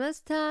Christmas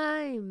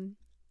time.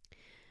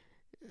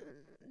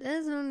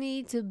 There's no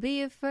need to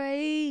be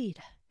afraid.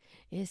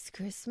 It's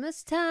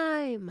Christmas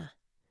time.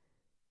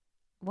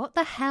 What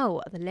the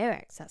hell are the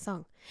lyrics, that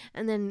song?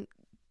 And then,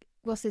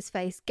 what's his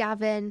face?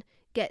 Gavin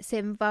gets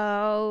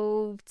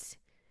involved.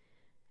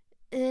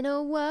 In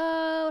a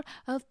world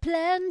of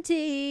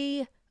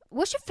plenty.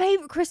 What's your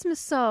favourite Christmas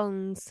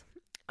songs?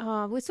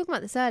 Oh, we were talking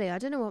about this earlier. I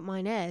don't know what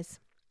mine is.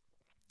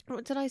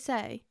 What did I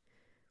say?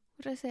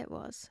 What did I say it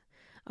was?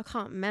 I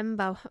can't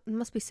remember. It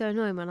must be so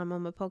annoying when I'm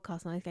on my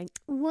podcast and I think,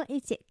 what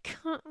is it?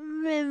 Can't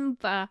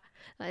remember.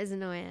 That is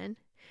annoying.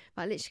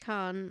 But I literally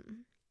can't.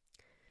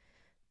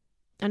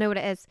 I know what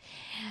it is.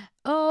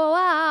 Oh,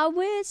 I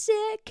wish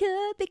it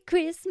could be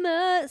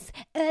Christmas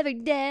every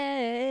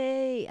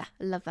day. I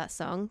love that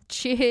song.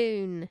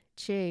 Tune.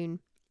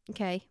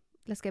 Okay,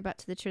 let's go back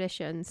to the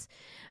traditions.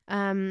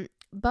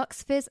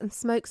 Bucks Fizz and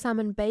smoked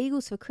salmon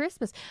bagels for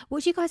Christmas.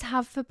 What do you guys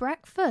have for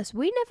breakfast?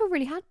 We never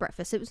really had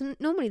breakfast. It was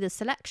normally the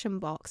selection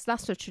box.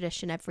 That's a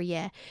tradition every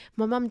year.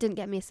 My mum didn't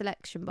get me a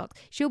selection box.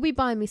 She'll be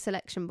buying me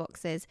selection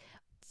boxes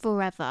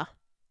forever.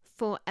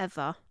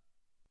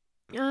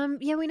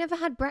 Yeah, we never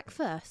had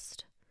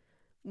breakfast.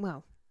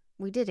 Well,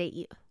 we did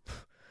eat.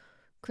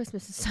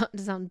 Christmas is starting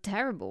to sound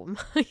terrible in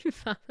my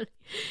family.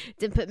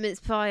 Didn't put mince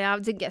pie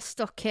out, didn't get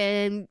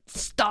stocking,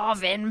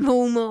 starving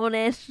all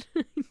morning.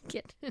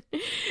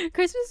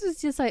 Christmas was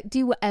just like,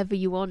 do whatever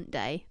you want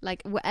day.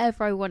 Like,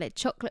 whatever I wanted.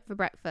 Chocolate for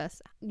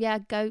breakfast. Yeah,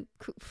 go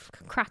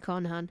crack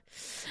on, hun.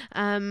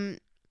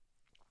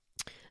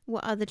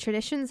 What other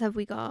traditions have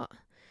we got?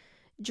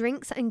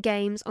 Drinks and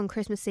games on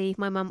Christmas Eve.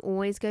 My mum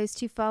always goes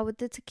too far with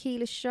the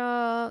tequila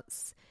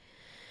shots.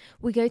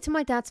 We go to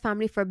my dad's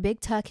family for a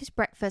big Turkish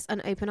breakfast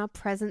and open our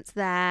presents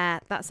there.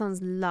 That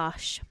sounds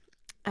lush.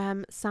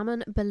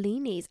 Salmon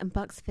bellinis and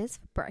Bucks Fizz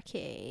for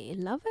brekkie.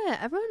 Love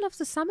it. Everyone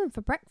loves a salmon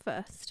for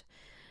breakfast.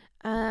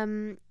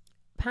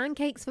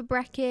 Pancakes for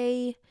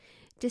brekkie.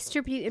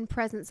 Distributing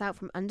presents out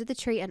from under the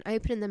tree and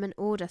opening them in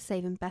order,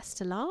 saving best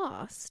to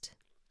last.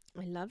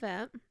 I love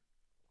it.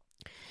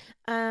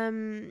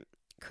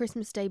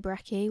 Christmas Day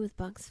brekkie with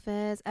Bucks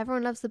Fizz.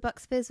 Everyone loves the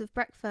Bucks Fizz with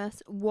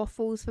breakfast.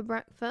 Waffles for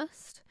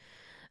breakfast.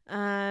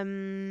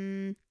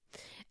 Xmas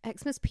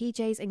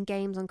PJs and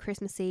games on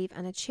Christmas Eve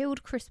and a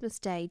chilled Christmas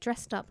Day,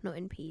 dressed up, not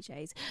in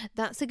PJs.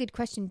 That's a good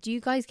question. Do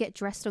you guys get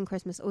dressed on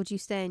Christmas or do you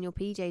stay in your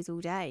PJs all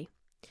day?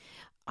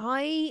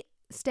 I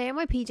stay in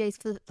my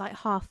PJs for like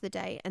half the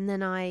day and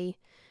then I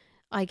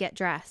get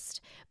dressed.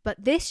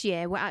 But this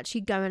year we're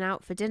actually going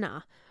out for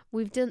dinner.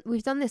 We've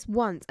done this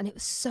once, and it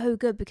was so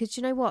good because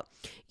do you know what?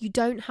 You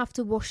don't have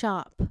to wash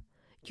up.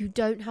 You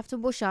don't have to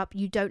wash up.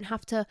 You don't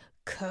have to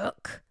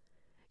cook.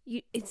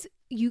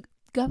 You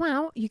go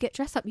out, you get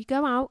dressed up, you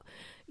go out,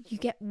 you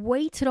get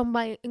waited on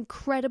by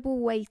incredible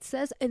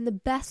waiters in the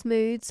best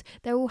moods.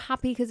 They're all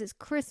happy because it's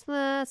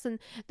Christmas, and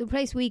the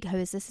place we go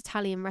is this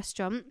Italian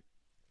restaurant.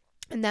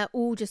 And they're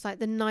all just like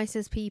the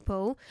nicest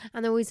people,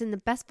 and they're always in the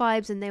best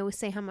vibes, and they always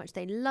say how much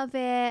they love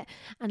it.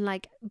 And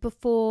like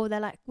before, they're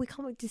like, we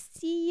can't wait to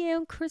see you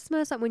on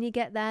Christmas. Like when you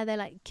get there, they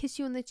like kiss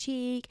you on the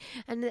cheek,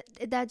 and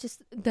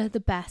they're the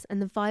best,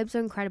 and the vibes are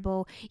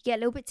incredible. You get a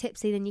little bit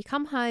tipsy, then you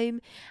come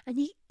home and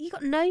you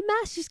got no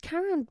mess, just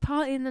carry on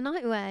partying the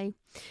night away.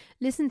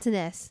 Listen to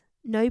this.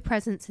 No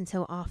presents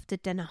until after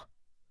dinner.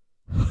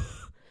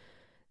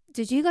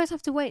 Did you guys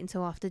have to wait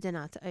until after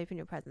dinner to open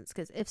your presents?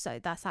 Because if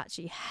so, that's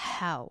actually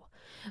hell.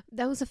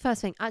 That was the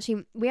first thing.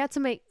 Actually, we had to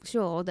make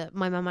sure that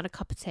my mum had a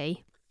cup of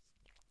tea.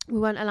 We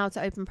weren't allowed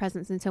to open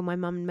presents until my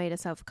mum made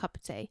herself a cup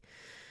of tea.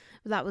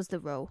 That was the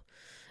rule.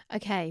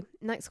 Okay,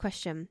 next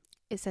question.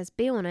 It says,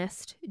 be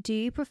honest. Do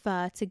you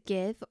prefer to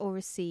give or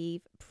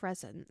receive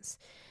presents?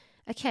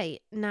 Okay,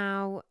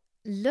 now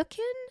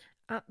looking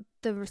at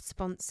the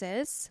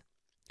responses,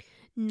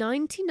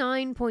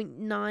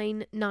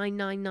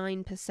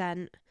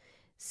 99.9999%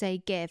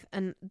 say give,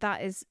 and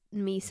that is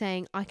me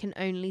saying I can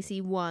only see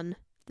one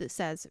that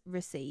says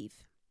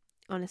receive.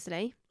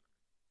 Honestly,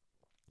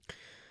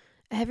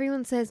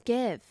 everyone says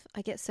give.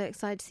 I get so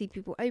excited to see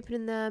people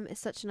opening them. It's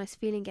such a nice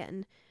feeling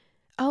getting...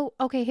 Oh,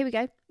 okay, here we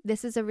go.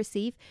 This is a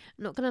receive.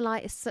 I'm not gonna lie,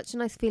 it's such a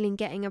nice feeling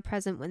getting a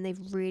present when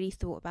they've really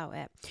thought about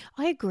it.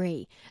 I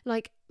agree.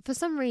 Like, for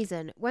some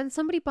reason, when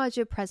somebody buys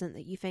you a present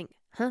that you think,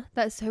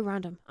 that's so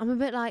random, I'm a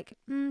bit like,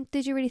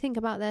 did you really think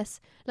about this?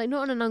 Like,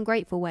 not in an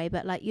ungrateful way,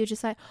 but like, you're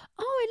just like,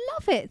 oh, I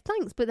love it,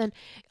 thanks. But then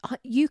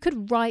you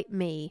could write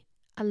me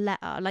a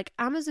letter. Like,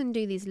 Amazon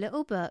do these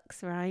little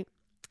books, right?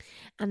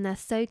 And they're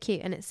so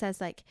cute. And it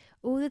says like,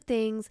 all the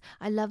things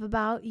I love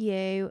about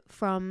you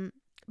from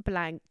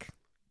blank.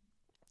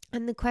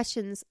 And the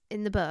questions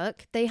in the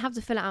book, they have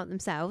to fill it out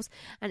themselves.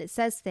 And it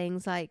says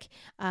things like,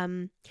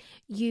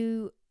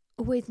 you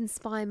always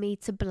inspire me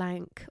to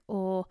blank,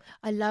 or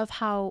I love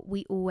how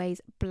we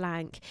always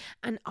blank.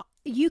 And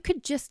you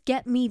could just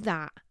get me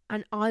that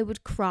and I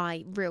would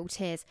cry real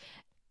tears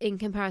in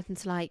comparison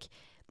to like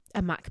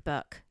a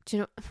MacBook. Do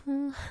you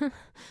know?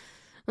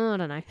 I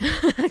don't know.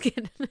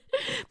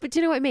 But do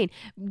you know what I mean?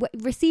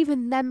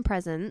 Receiving them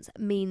presents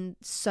mean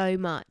so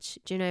much.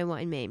 Do you know what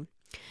I mean?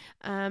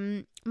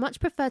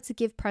 Much prefer to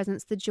give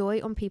presents. The joy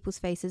on people's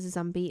faces is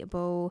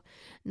unbeatable.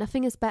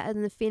 Nothing is better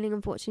than the feeling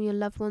of watching your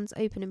loved ones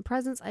opening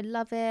presents. I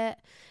love it.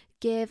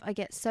 Give. I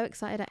get so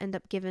excited I end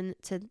up giving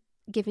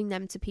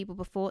them to people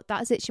before.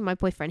 That is actually my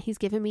boyfriend. He's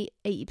given me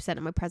 80%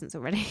 of my presents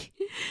already.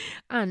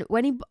 And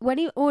when he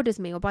orders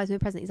me or buys me a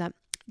present, he's like,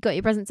 got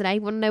your present today?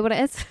 Want to know what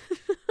it is?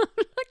 I'm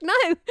like,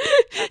 no.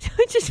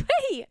 Just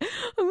wait.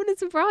 I want a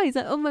surprise.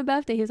 Like, on my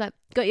birthday, he was like,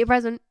 got your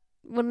present?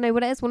 Want to know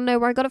what it is? Want to know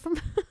where I got it from?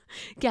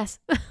 Guess.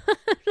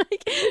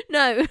 Like,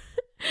 no.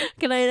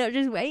 Can I not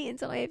just wait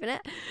until I open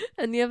it?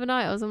 And the other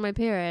night I was on my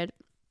period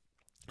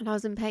and I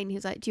was in pain. He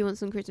was like, do you want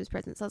some Christmas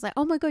presents? I was like,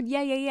 oh my God,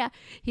 yeah.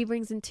 He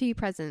brings in 2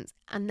 presents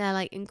and they're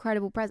like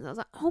incredible presents. I was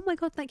like, oh my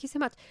God, thank you so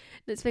much.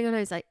 Next thing I know,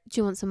 he's like,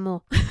 do you want some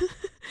more? Do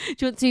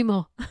you want 2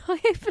 more? I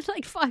opened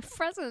like 5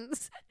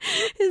 presents.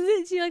 It's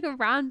literally like a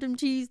random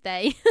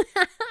Tuesday.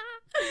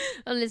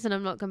 And listen,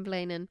 I'm not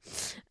complaining.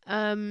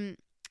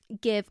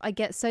 Give. I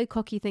get so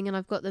cocky thinking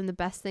I've got them the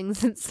best things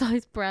since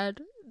sliced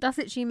bread. That's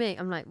literally me.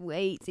 I'm like,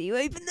 wait till you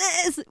open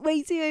this.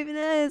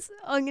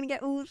 I'm gonna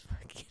get all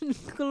fucking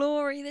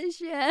glory this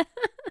year.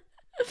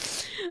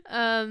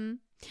 I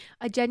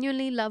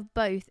genuinely love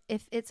both.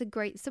 If it's a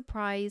great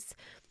surprise,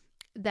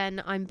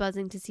 then I'm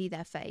buzzing to see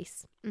their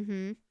face.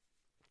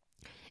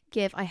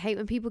 Give. I hate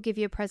when people give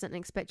you a present and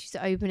expect you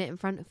to open it in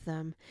front of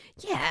them.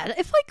 Yeah,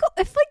 if I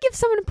give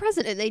someone a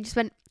present and they just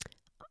went,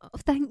 oh,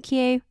 thank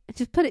you, and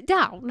just put it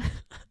down.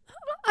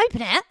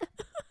 Open it.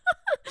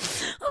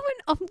 I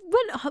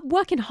went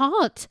working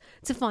hard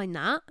to find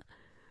that.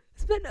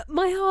 Spent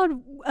my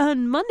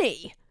hard-earned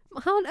money,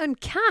 my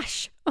hard-earned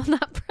cash on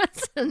that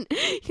present.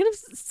 You can have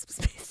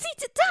seat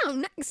it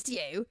down next to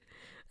you.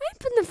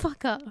 Open the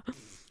fuck up.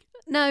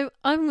 No,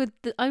 I'm with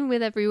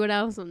everyone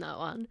else on that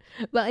one.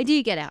 But I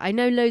do get it. I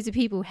know loads of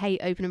people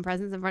hate opening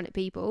presents in front of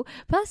people.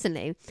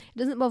 Personally, it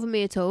doesn't bother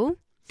me at all.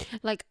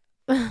 Like,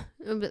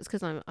 it's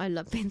because I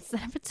love being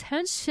centre of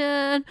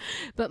attention,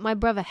 but my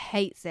brother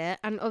hates it.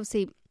 And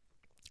obviously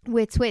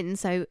we're twins,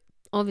 so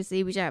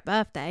obviously we share a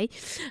birthday,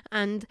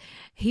 and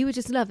he would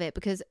just love it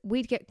because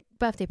we'd get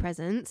birthday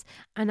presents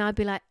and I'd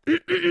be like,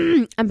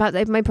 I'm about to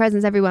open my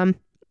presents, everyone.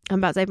 I'm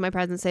about to open my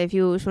presents, so if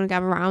you all just want to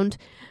gather around.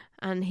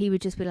 And he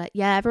would just be like,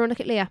 yeah, everyone look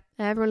at Leah,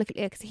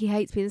 because he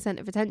hates being the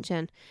centre of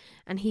attention.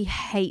 And he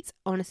hates,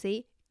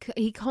 honestly,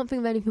 he can't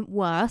think of anything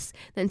worse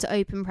than to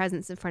open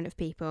presents in front of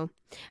people.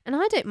 And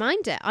I don't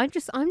mind it. I'm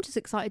just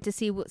excited to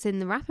see what's in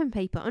the wrapping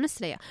paper.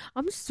 Honestly,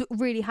 I'm just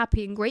really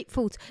happy and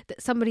grateful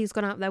that somebody's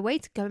gone out their way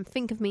to go and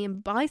think of me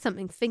and buy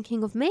something,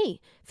 thinking of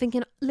me,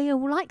 thinking Leah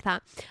will like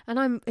that. And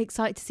I'm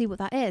excited to see what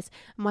that is.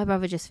 My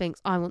brother just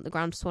thinks I want the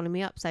ground to swallow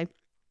me up, so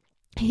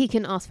he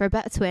can ask for a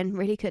better twin,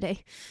 really, could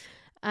he?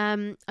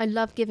 I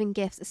love giving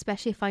gifts,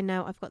 especially if I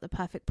know I've got the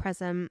perfect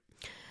present.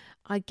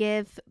 I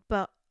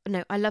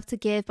love to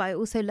give, but I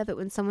also love it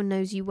when someone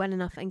knows you well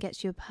enough and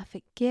gets you a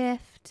perfect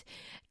gift.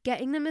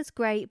 Getting them is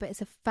great, but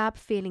it's a fab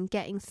feeling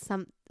getting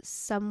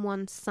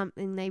someone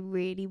something they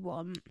really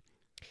want.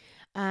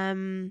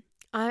 I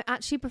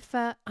actually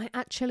prefer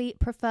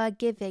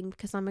giving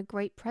because I'm a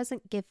great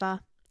present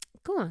giver.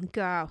 Go on,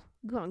 girl.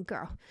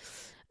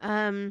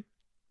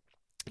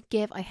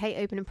 Give. I hate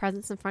opening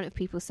presents in front of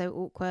people, so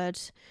awkward.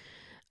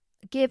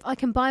 Give. I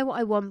can buy what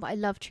I want, but I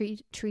love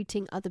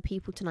treating other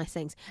people to nice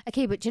things.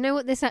 Okay, but do you know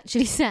what this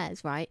actually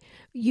says, right?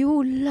 You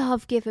all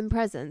love giving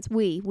presents.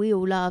 We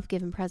all love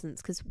giving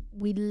presents because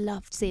we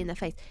love seeing their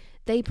face.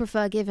 They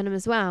prefer giving them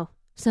as well.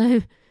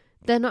 So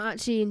they're not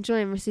actually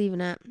enjoying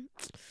receiving it.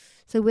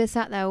 So we're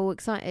sat there all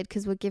excited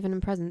because we're giving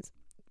them presents.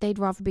 They'd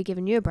rather be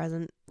giving you a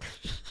present.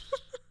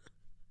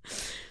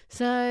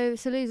 So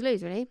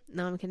lose-lose, really.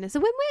 No, I'm kidding. It's a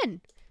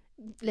win-win.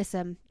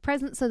 Listen,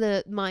 presents are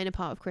the minor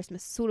part of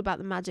Christmas. It's all about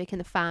the magic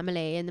and the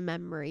family and the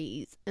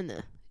memories and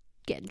the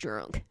getting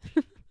drunk.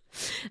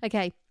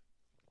 Okay,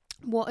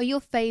 what are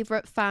your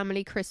favourite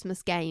family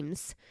Christmas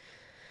games?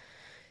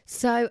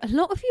 So a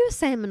lot of you are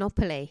saying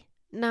Monopoly.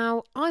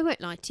 Now, I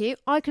won't lie to you,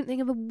 I couldn't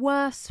think of a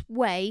worse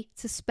way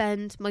to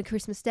spend my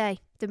Christmas day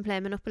than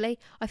playing Monopoly.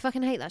 I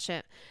fucking hate that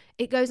shit.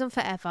 It goes on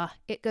forever.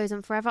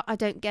 I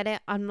don't get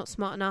it. I'm not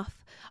smart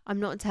enough. I'm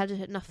not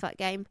intelligent enough for that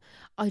game.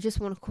 I just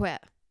want to quit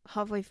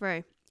halfway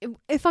through.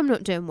 If I'm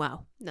not doing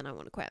well, then I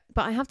want to quit.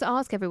 But I have to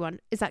ask everyone,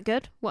 is that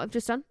good? What I've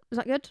just done? Is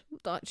that good?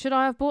 Should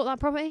I have bought that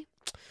property?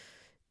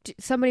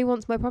 Somebody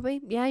wants my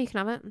property? Yeah, you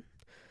can have it.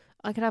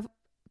 I could have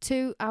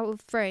 2 out of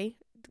 3.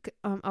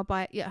 I'll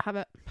buy it. Yeah, have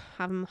it.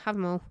 Have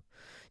them all.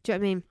 Do you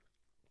know what I mean?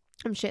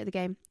 I'm shit at the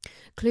game.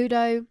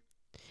 Cluedo.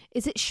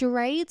 Is it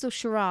charades or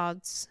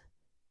charades?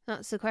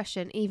 That's the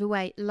question. Either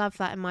way, love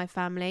that in my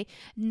family.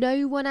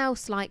 No one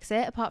else likes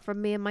it apart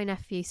from me and my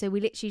nephew. So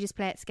we literally just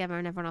play it together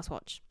and everyone else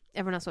watches.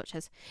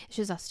 It's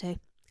just us two.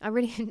 I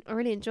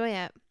really enjoy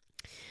it.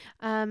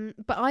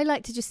 But I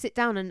like to just sit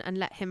down and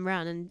let him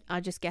run, and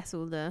I just guess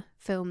all the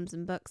films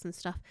and books and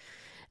stuff.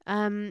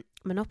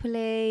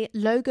 Monopoly,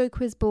 Logo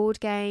quiz board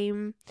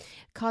game,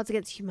 Cards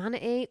Against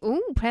Humanity.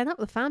 Ooh, playing that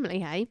with the family,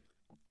 hey?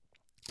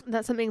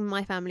 That's something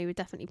my family would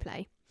definitely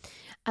play.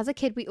 As a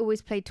kid, we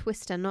always played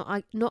Twister.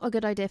 Not a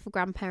good idea for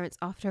grandparents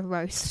after a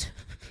roast.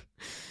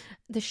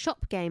 The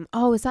shop game.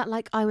 Oh, is that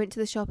like I went to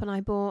the shop and I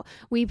bought?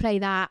 We play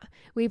that,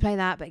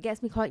 but it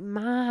gets me quite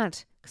mad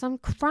because I'm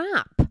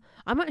crap.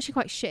 I'm actually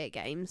quite shit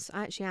at games.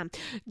 I actually am.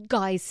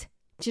 Guys,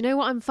 do you know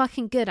what I'm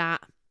fucking good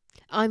at?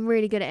 I'm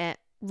really good at it.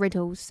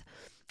 Riddles.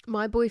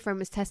 My boyfriend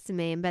was testing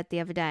me in bed the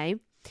other day.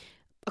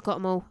 I got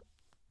them all.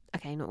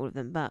 Okay, not all of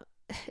them, but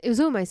it was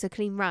almost a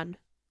clean run.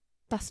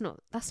 That's not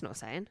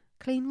saying.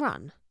 Clean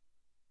run.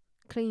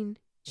 Clean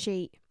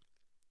sheet.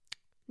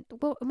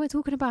 What am I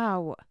talking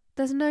about?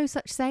 There's no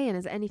such saying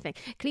as anything.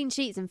 Clean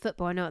sheets in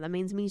football, I know what that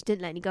means. It means you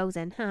didn't let any goals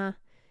in. Huh?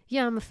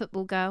 Yeah, I'm a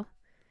football girl.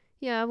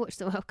 Yeah, I watched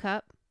the World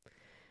Cup.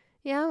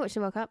 Do you know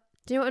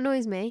what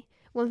annoys me?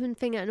 One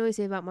thing that annoys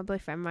me about my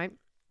boyfriend, right?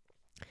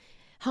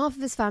 Half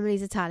of his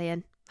family's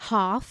Italian.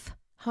 Half's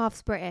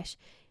British.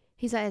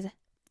 He's like,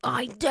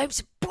 I don't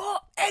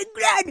support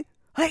England.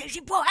 I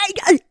support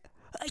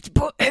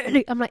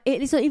Italy. I'm like,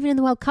 Italy's not even in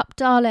the World Cup,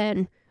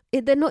 darling.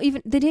 They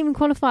didn't even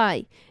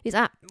qualify. He's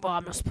like, well,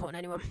 I'm not supporting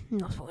anyone.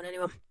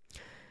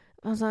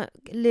 I was like,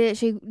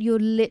 you're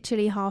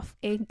literally half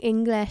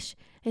English.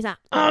 He's like,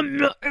 I'm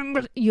not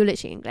English. You're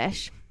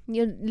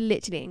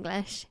literally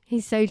English.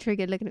 He's so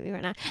triggered looking at me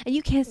right now. And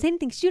you can't say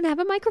anything because you don't have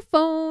a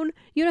microphone.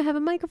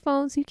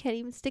 So you can't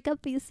even stick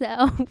up for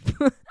yourself.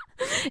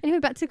 Anyway,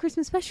 back to the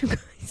Christmas special,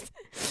 guys.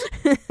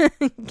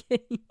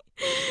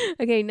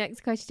 Okay,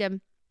 next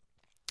question.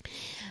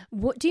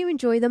 What do you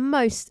enjoy the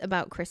most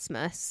about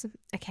Christmas?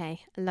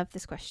 Okay, I love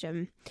this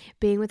question.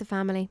 Being with the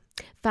family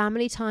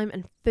time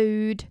and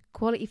food,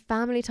 quality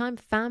family time,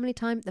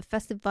 the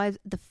festive vibes,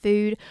 the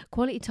food,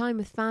 quality time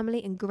with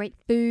family and great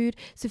food.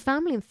 So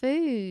family and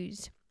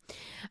food.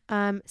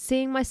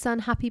 Seeing my son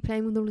happy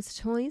playing with all his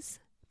toys.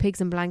 Pigs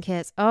and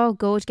blankets. Oh,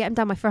 gorge, get him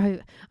down my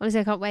throat.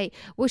 Honestly, I can't wait.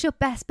 What's your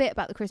best bit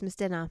about the Christmas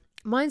dinner?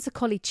 Mine's the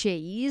collie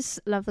cheese.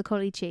 Love the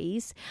collie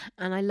cheese.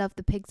 And I love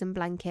the pigs and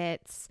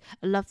blankets.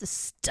 I love the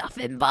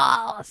stuffing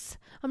bars.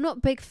 I'm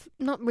not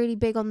really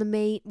big on the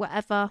meat,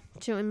 whatever.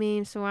 Do you know what I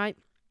mean? It's all right.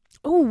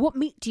 Oh, what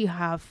meat do you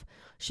have?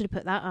 Should have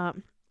put that up.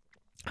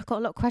 I've got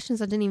a lot of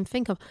questions I didn't even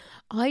think of.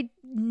 I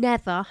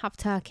never have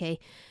turkey.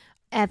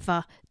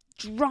 Ever.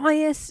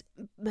 Driest,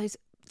 most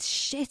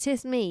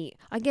shittest meat.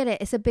 I get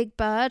it. It's a big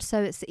bird,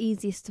 so it's the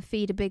easiest to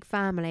feed a big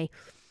family.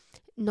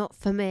 Not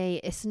for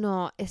me. It's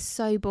not. It's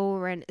so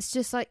boring. It's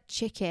just like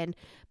chicken,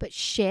 but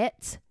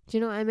shit. Do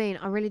you know what I mean?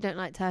 I really don't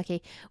like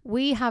turkey.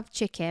 We have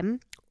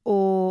chicken,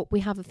 or we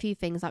have a few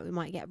things, like we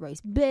might get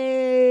roast beef. Do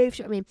you know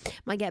what I mean?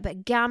 Might get a bit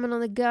of gammon on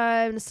the go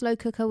and a slow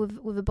cooker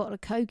with a bottle of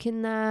Coke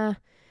in there.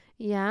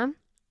 Yeah.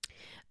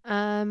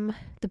 The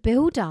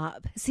build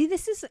up. See,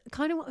 this is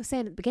kind of what I was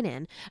saying at the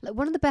beginning. Like,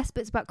 one of the best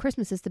bits about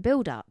Christmas is the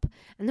build up,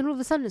 and then all of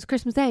a sudden it's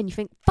Christmas Day and you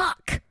think,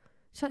 fuck. Do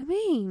you know what I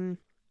mean?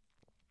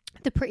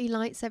 The pretty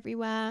lights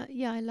everywhere.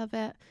 Yeah, I love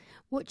it.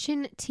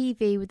 Watching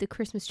TV with the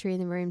Christmas tree in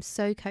the room,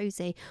 so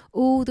cozy.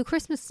 Oh, the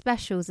Christmas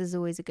specials is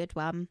always a good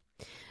one.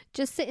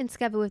 Just sitting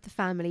together with the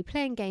family,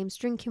 playing games,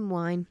 drinking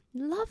wine.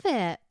 Love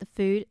it. The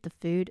food,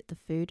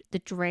 the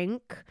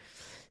drink.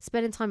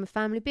 Spending time with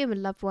family, being with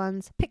loved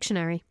ones.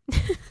 Pictionary.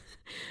 I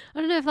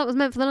don't know if that was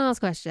meant for the last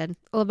question,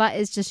 or that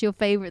is just your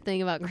favourite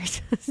thing about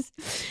Christmas.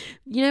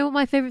 You know what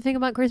my favourite thing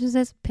about Christmas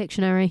is?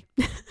 Pictionary.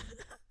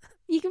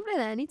 You can play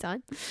that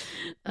anytime.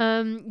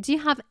 Do you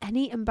have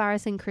any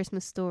embarrassing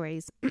Christmas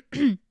stories?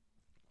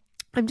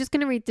 I'm just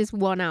going to read this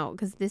one out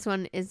because this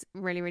one is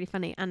really, really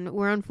funny. And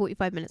we're on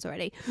 45 minutes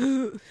already.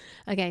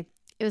 Okay.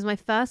 It was my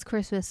first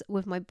Christmas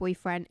with my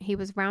boyfriend. He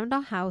was round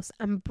our house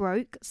and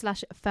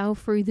broke/fell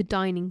through the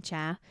dining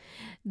chair.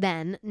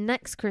 Then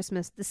next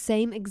Christmas, the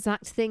same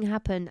exact thing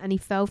happened and he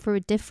fell through a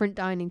different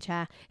dining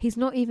chair. He's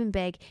not even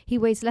big. He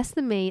weighs less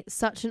than me.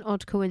 Such an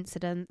odd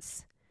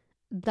coincidence.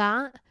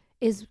 That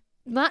is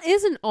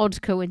an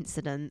odd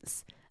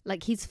coincidence.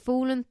 Like, he's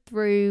fallen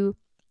through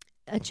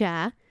a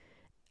chair.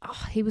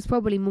 Oh, he was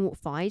probably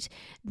mortified.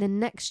 Then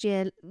next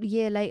year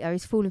later,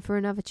 he's fallen through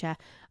another chair.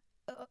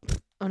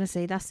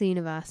 Honestly, that's the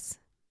universe.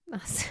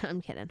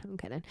 I'm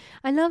kidding.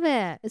 I love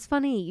it. It's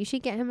funny. You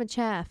should get him a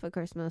chair for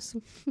Christmas.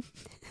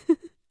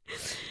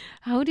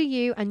 How do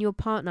you and your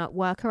partner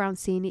work around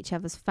seeing each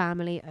other's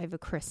family over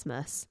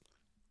Christmas?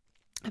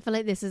 I feel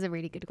like this is a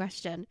really good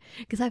question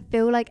because I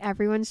feel like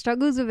everyone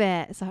struggles with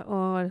it. It's like,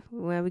 oh,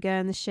 where are we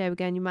going this year? We're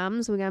going your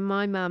mum's? We're going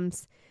my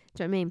mum's.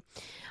 Do you know what I mean?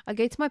 I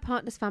go to my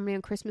partner's family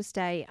on Christmas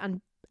Day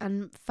and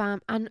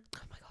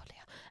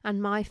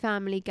my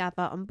family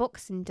gather on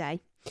Boxing Day.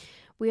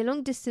 We are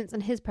long distance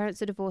and his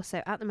parents are divorced,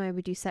 so at the moment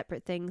we do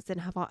separate things, then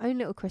have our own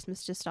little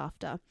Christmas just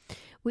after.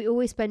 We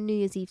always spend New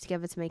Year's Eve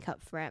together to make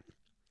up for it.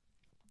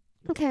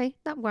 Okay,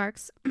 that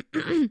works.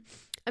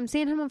 I'm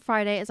seeing him on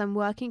Friday as I'm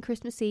working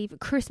Christmas Eve,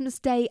 Christmas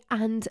Day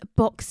and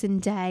Boxing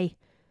Day.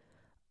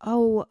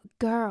 Oh,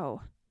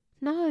 girl.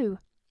 No.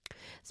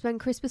 Spend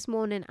Christmas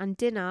morning and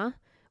dinner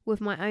with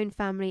my own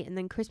family, and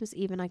then Christmas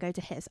Eve and I go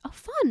to his. Oh,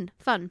 fun.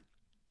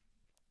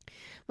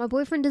 My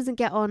boyfriend doesn't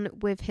get on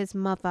with his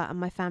mother and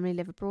my family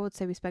live abroad,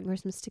 so we spend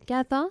Christmas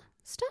together.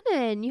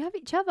 Stunning. You have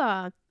each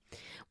other.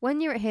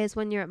 When you're at his,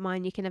 when you're at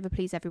mine, you can never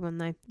please everyone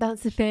though.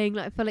 That's the thing.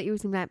 Like, I feel like you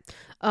always think that,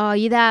 oh,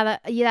 you there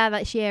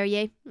that year, are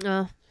you?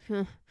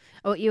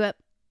 Oh, you at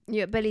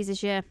Billy's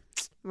this year?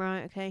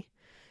 Right, okay.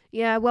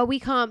 Yeah, well, we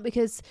can't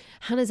because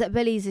Hannah's at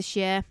Billy's this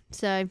year,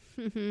 so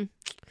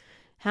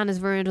Hannah's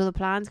ruined all the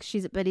plans because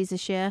she's at Billy's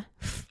this year.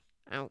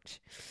 Ouch.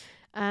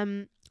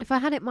 If I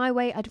had it my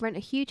way, I'd rent a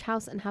huge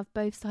house and have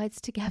both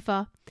sides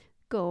together.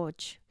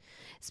 Gorge.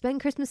 Spend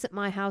Christmas at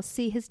my house,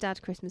 see his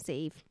dad Christmas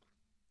Eve.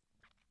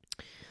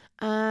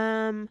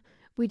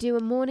 We do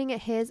a morning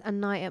at his and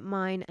night at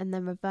mine and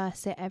then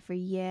reverse it every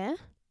year.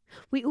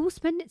 We all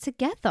spend it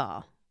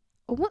together.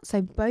 Or what?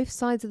 So both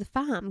sides of the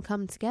fam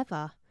come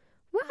together.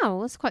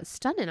 Wow, that's quite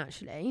stunning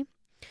actually.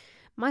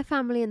 My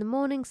family in the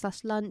morning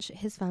 / lunch,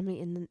 his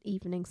family in the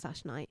evening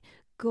 / night.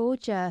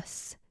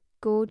 Gorgeous.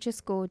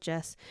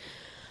 Gorgeous.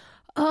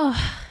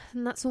 Oh,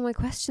 and that's all my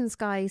questions,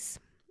 guys.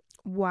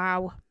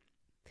 Wow.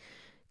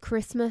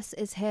 Christmas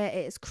is here.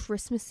 It is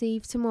Christmas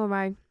Eve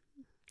tomorrow.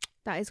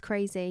 That is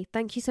crazy.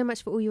 Thank you so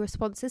much for all your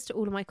responses to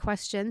all of my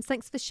questions.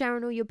 Thanks for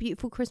sharing all your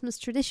beautiful Christmas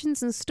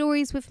traditions and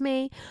stories with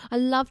me. I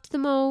loved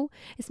them all.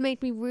 It's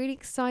made me really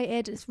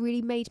excited. It's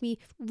really made me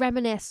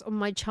reminisce on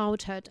my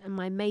childhood and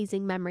my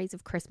amazing memories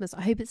of Christmas.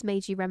 I hope it's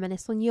made you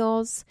reminisce on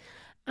yours.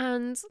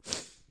 And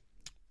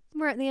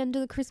we're at the end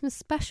of the Christmas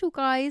special,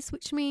 guys,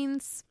 which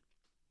means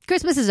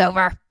Christmas is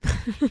over.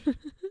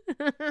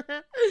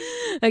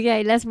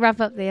 Okay, let's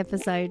wrap up the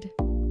episode.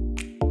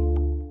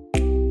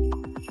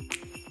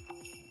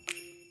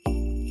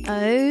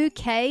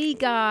 Okay,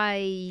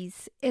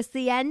 guys, it's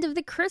the end of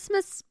the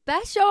Christmas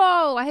special.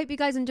 I hope you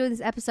guys enjoyed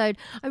this episode.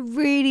 I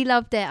really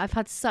loved it. I've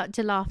had such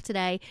a laugh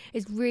today.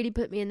 It's really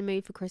put me in the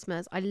mood for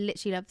Christmas. I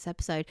literally love this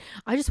episode.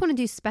 I just want to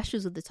do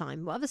specials all the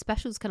time. What other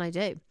specials can I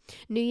do?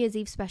 New Year's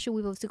Eve special,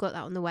 we've obviously got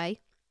that on the way.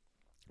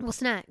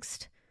 What's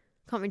next?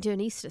 Can't really do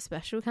an Easter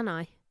special, can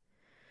I?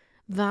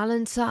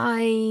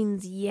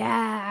 Valentine's,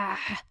 yeah.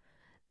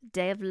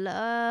 Day of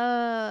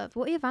love.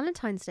 What are your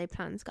Valentine's Day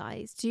plans,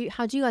 guys?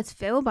 How do you guys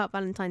feel about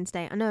Valentine's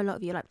Day? I know a lot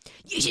of you are like,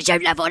 you should show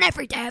love on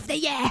every day of the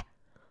year.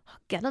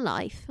 Get a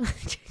life.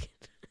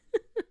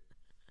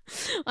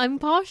 I'm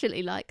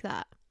partially like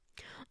that.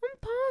 I'm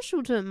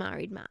partial to a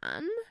married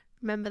man.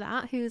 Remember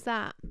that? Who's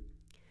that?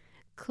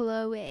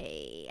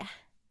 Chloe.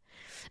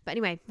 But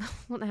anyway,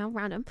 what the hell,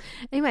 random.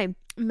 Anyway,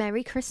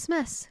 Merry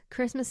Christmas.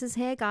 Christmas is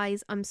here,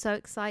 guys. I'm so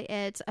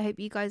excited. I hope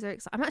you guys are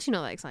excited. I'm actually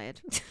not that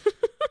excited.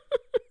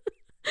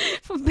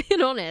 If I'm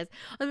being honest,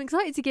 I'm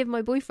excited to give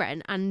my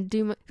boyfriend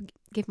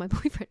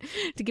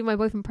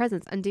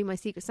presents and do my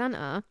Secret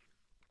Santa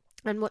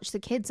and watch the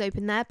kids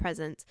open their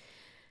presents.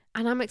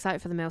 And I'm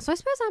excited for the meal. So I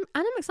suppose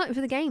I'm excited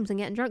for the games and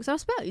getting drunk. So I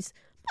suppose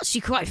I'm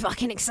actually quite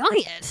fucking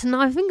excited now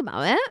I think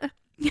about it.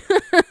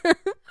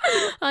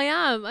 I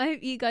am. I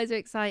hope you guys are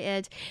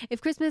excited.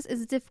 If Christmas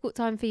is a difficult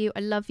time for you,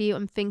 I love you.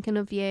 I'm thinking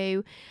of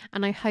you.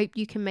 And I hope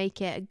you can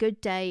make it a good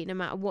day no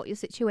matter what your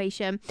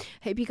situation.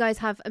 Hope you guys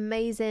have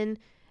amazing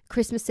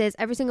Christmases,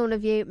 every single one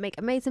of you. Make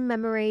amazing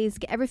memories,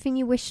 get everything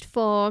you wished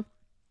for,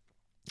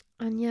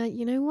 and yeah,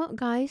 you know what,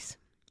 guys,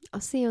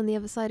 I'll see you on the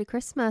other side of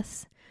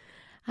Christmas.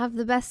 Have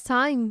the best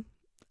time.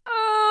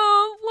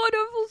 Oh, what?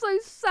 I feel so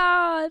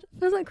sad.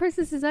 Feels like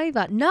Christmas is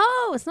over.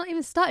 No, it's not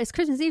even started. It's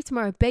Christmas Eve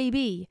tomorrow,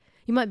 baby.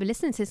 You might be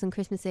listening to this on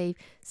Christmas Eve.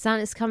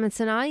 Santa's coming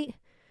tonight.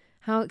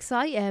 How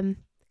exciting.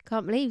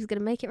 Can't believe he's going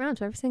to make it round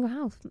to every single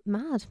house.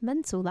 Mad,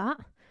 mental that.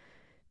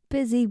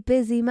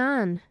 Busy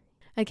man.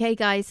 Okay,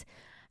 guys,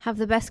 have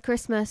the best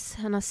Christmas,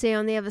 and I'll see you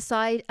on the other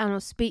side, and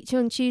I'll speak to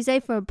you on Tuesday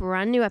for a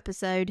brand new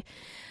episode.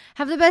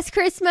 Have the best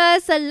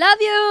Christmas. I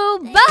love you.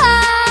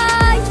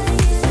 Bye.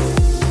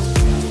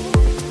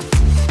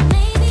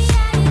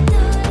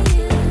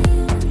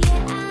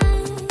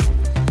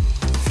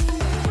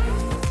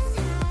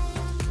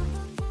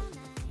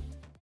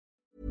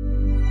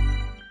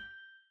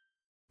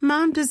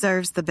 Mom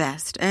deserves the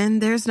best,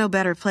 and there's no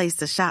better place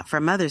to shop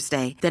for Mother's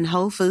Day than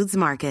Whole Foods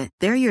Market.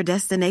 They're your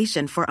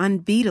destination for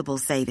unbeatable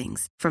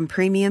savings, from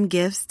premium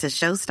gifts to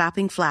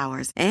show-stopping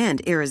flowers and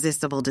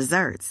irresistible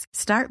desserts.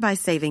 Start by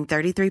saving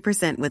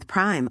 33% with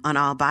Prime on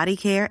all body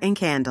care and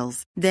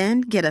candles.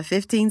 Then get a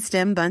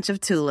 15-stem bunch of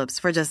tulips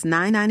for just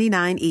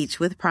 $9.99 each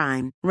with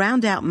Prime.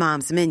 Round out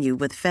Mom's menu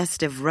with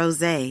festive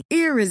rosé,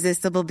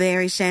 irresistible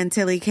berry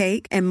chantilly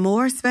cake, and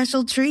more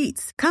special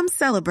treats. Come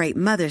celebrate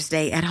Mother's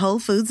Day at Whole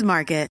Foods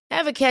Market.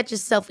 Ever catch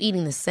yourself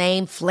eating the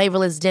same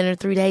flavorless dinner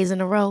 3 days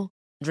in a row?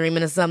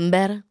 Dreaming of something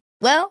better?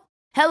 Well,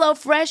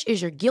 HelloFresh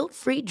is your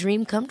guilt-free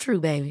dream come true,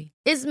 baby.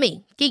 It's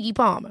me, Keke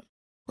Palmer.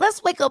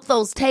 Let's wake up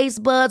those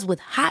taste buds with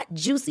hot,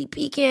 juicy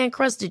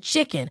pecan-crusted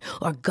chicken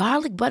or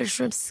garlic butter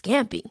shrimp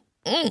scampi.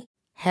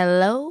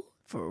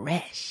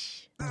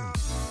 HelloFresh.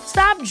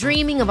 Stop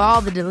dreaming of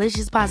all the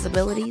delicious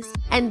possibilities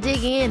and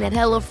dig in at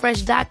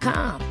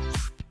HelloFresh.com.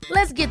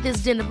 Let's get this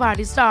dinner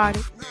party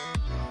started.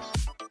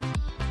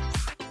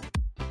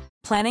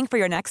 Planning for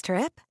your next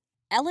trip?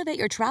 Elevate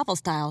your travel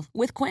style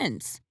with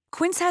Quince.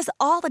 Quince has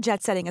all the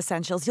jet-setting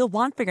essentials you'll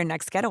want for your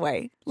next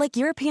getaway, like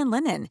European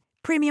linen,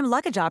 premium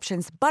luggage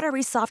options,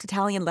 buttery soft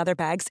Italian leather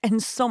bags,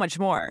 and so much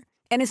more.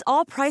 And is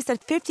all priced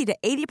at 50 to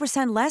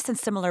 80% less than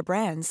similar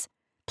brands.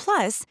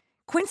 Plus,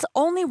 Quince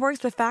only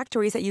works with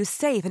factories that use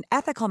safe and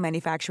ethical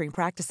manufacturing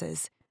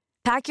practices.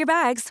 Pack your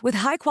bags with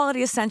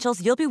high-quality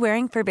essentials you'll be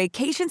wearing for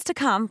vacations to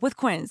come with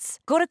Quince.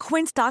 Go to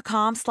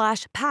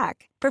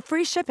quince.com/pack for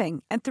free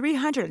shipping and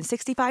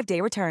 365-day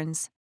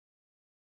returns.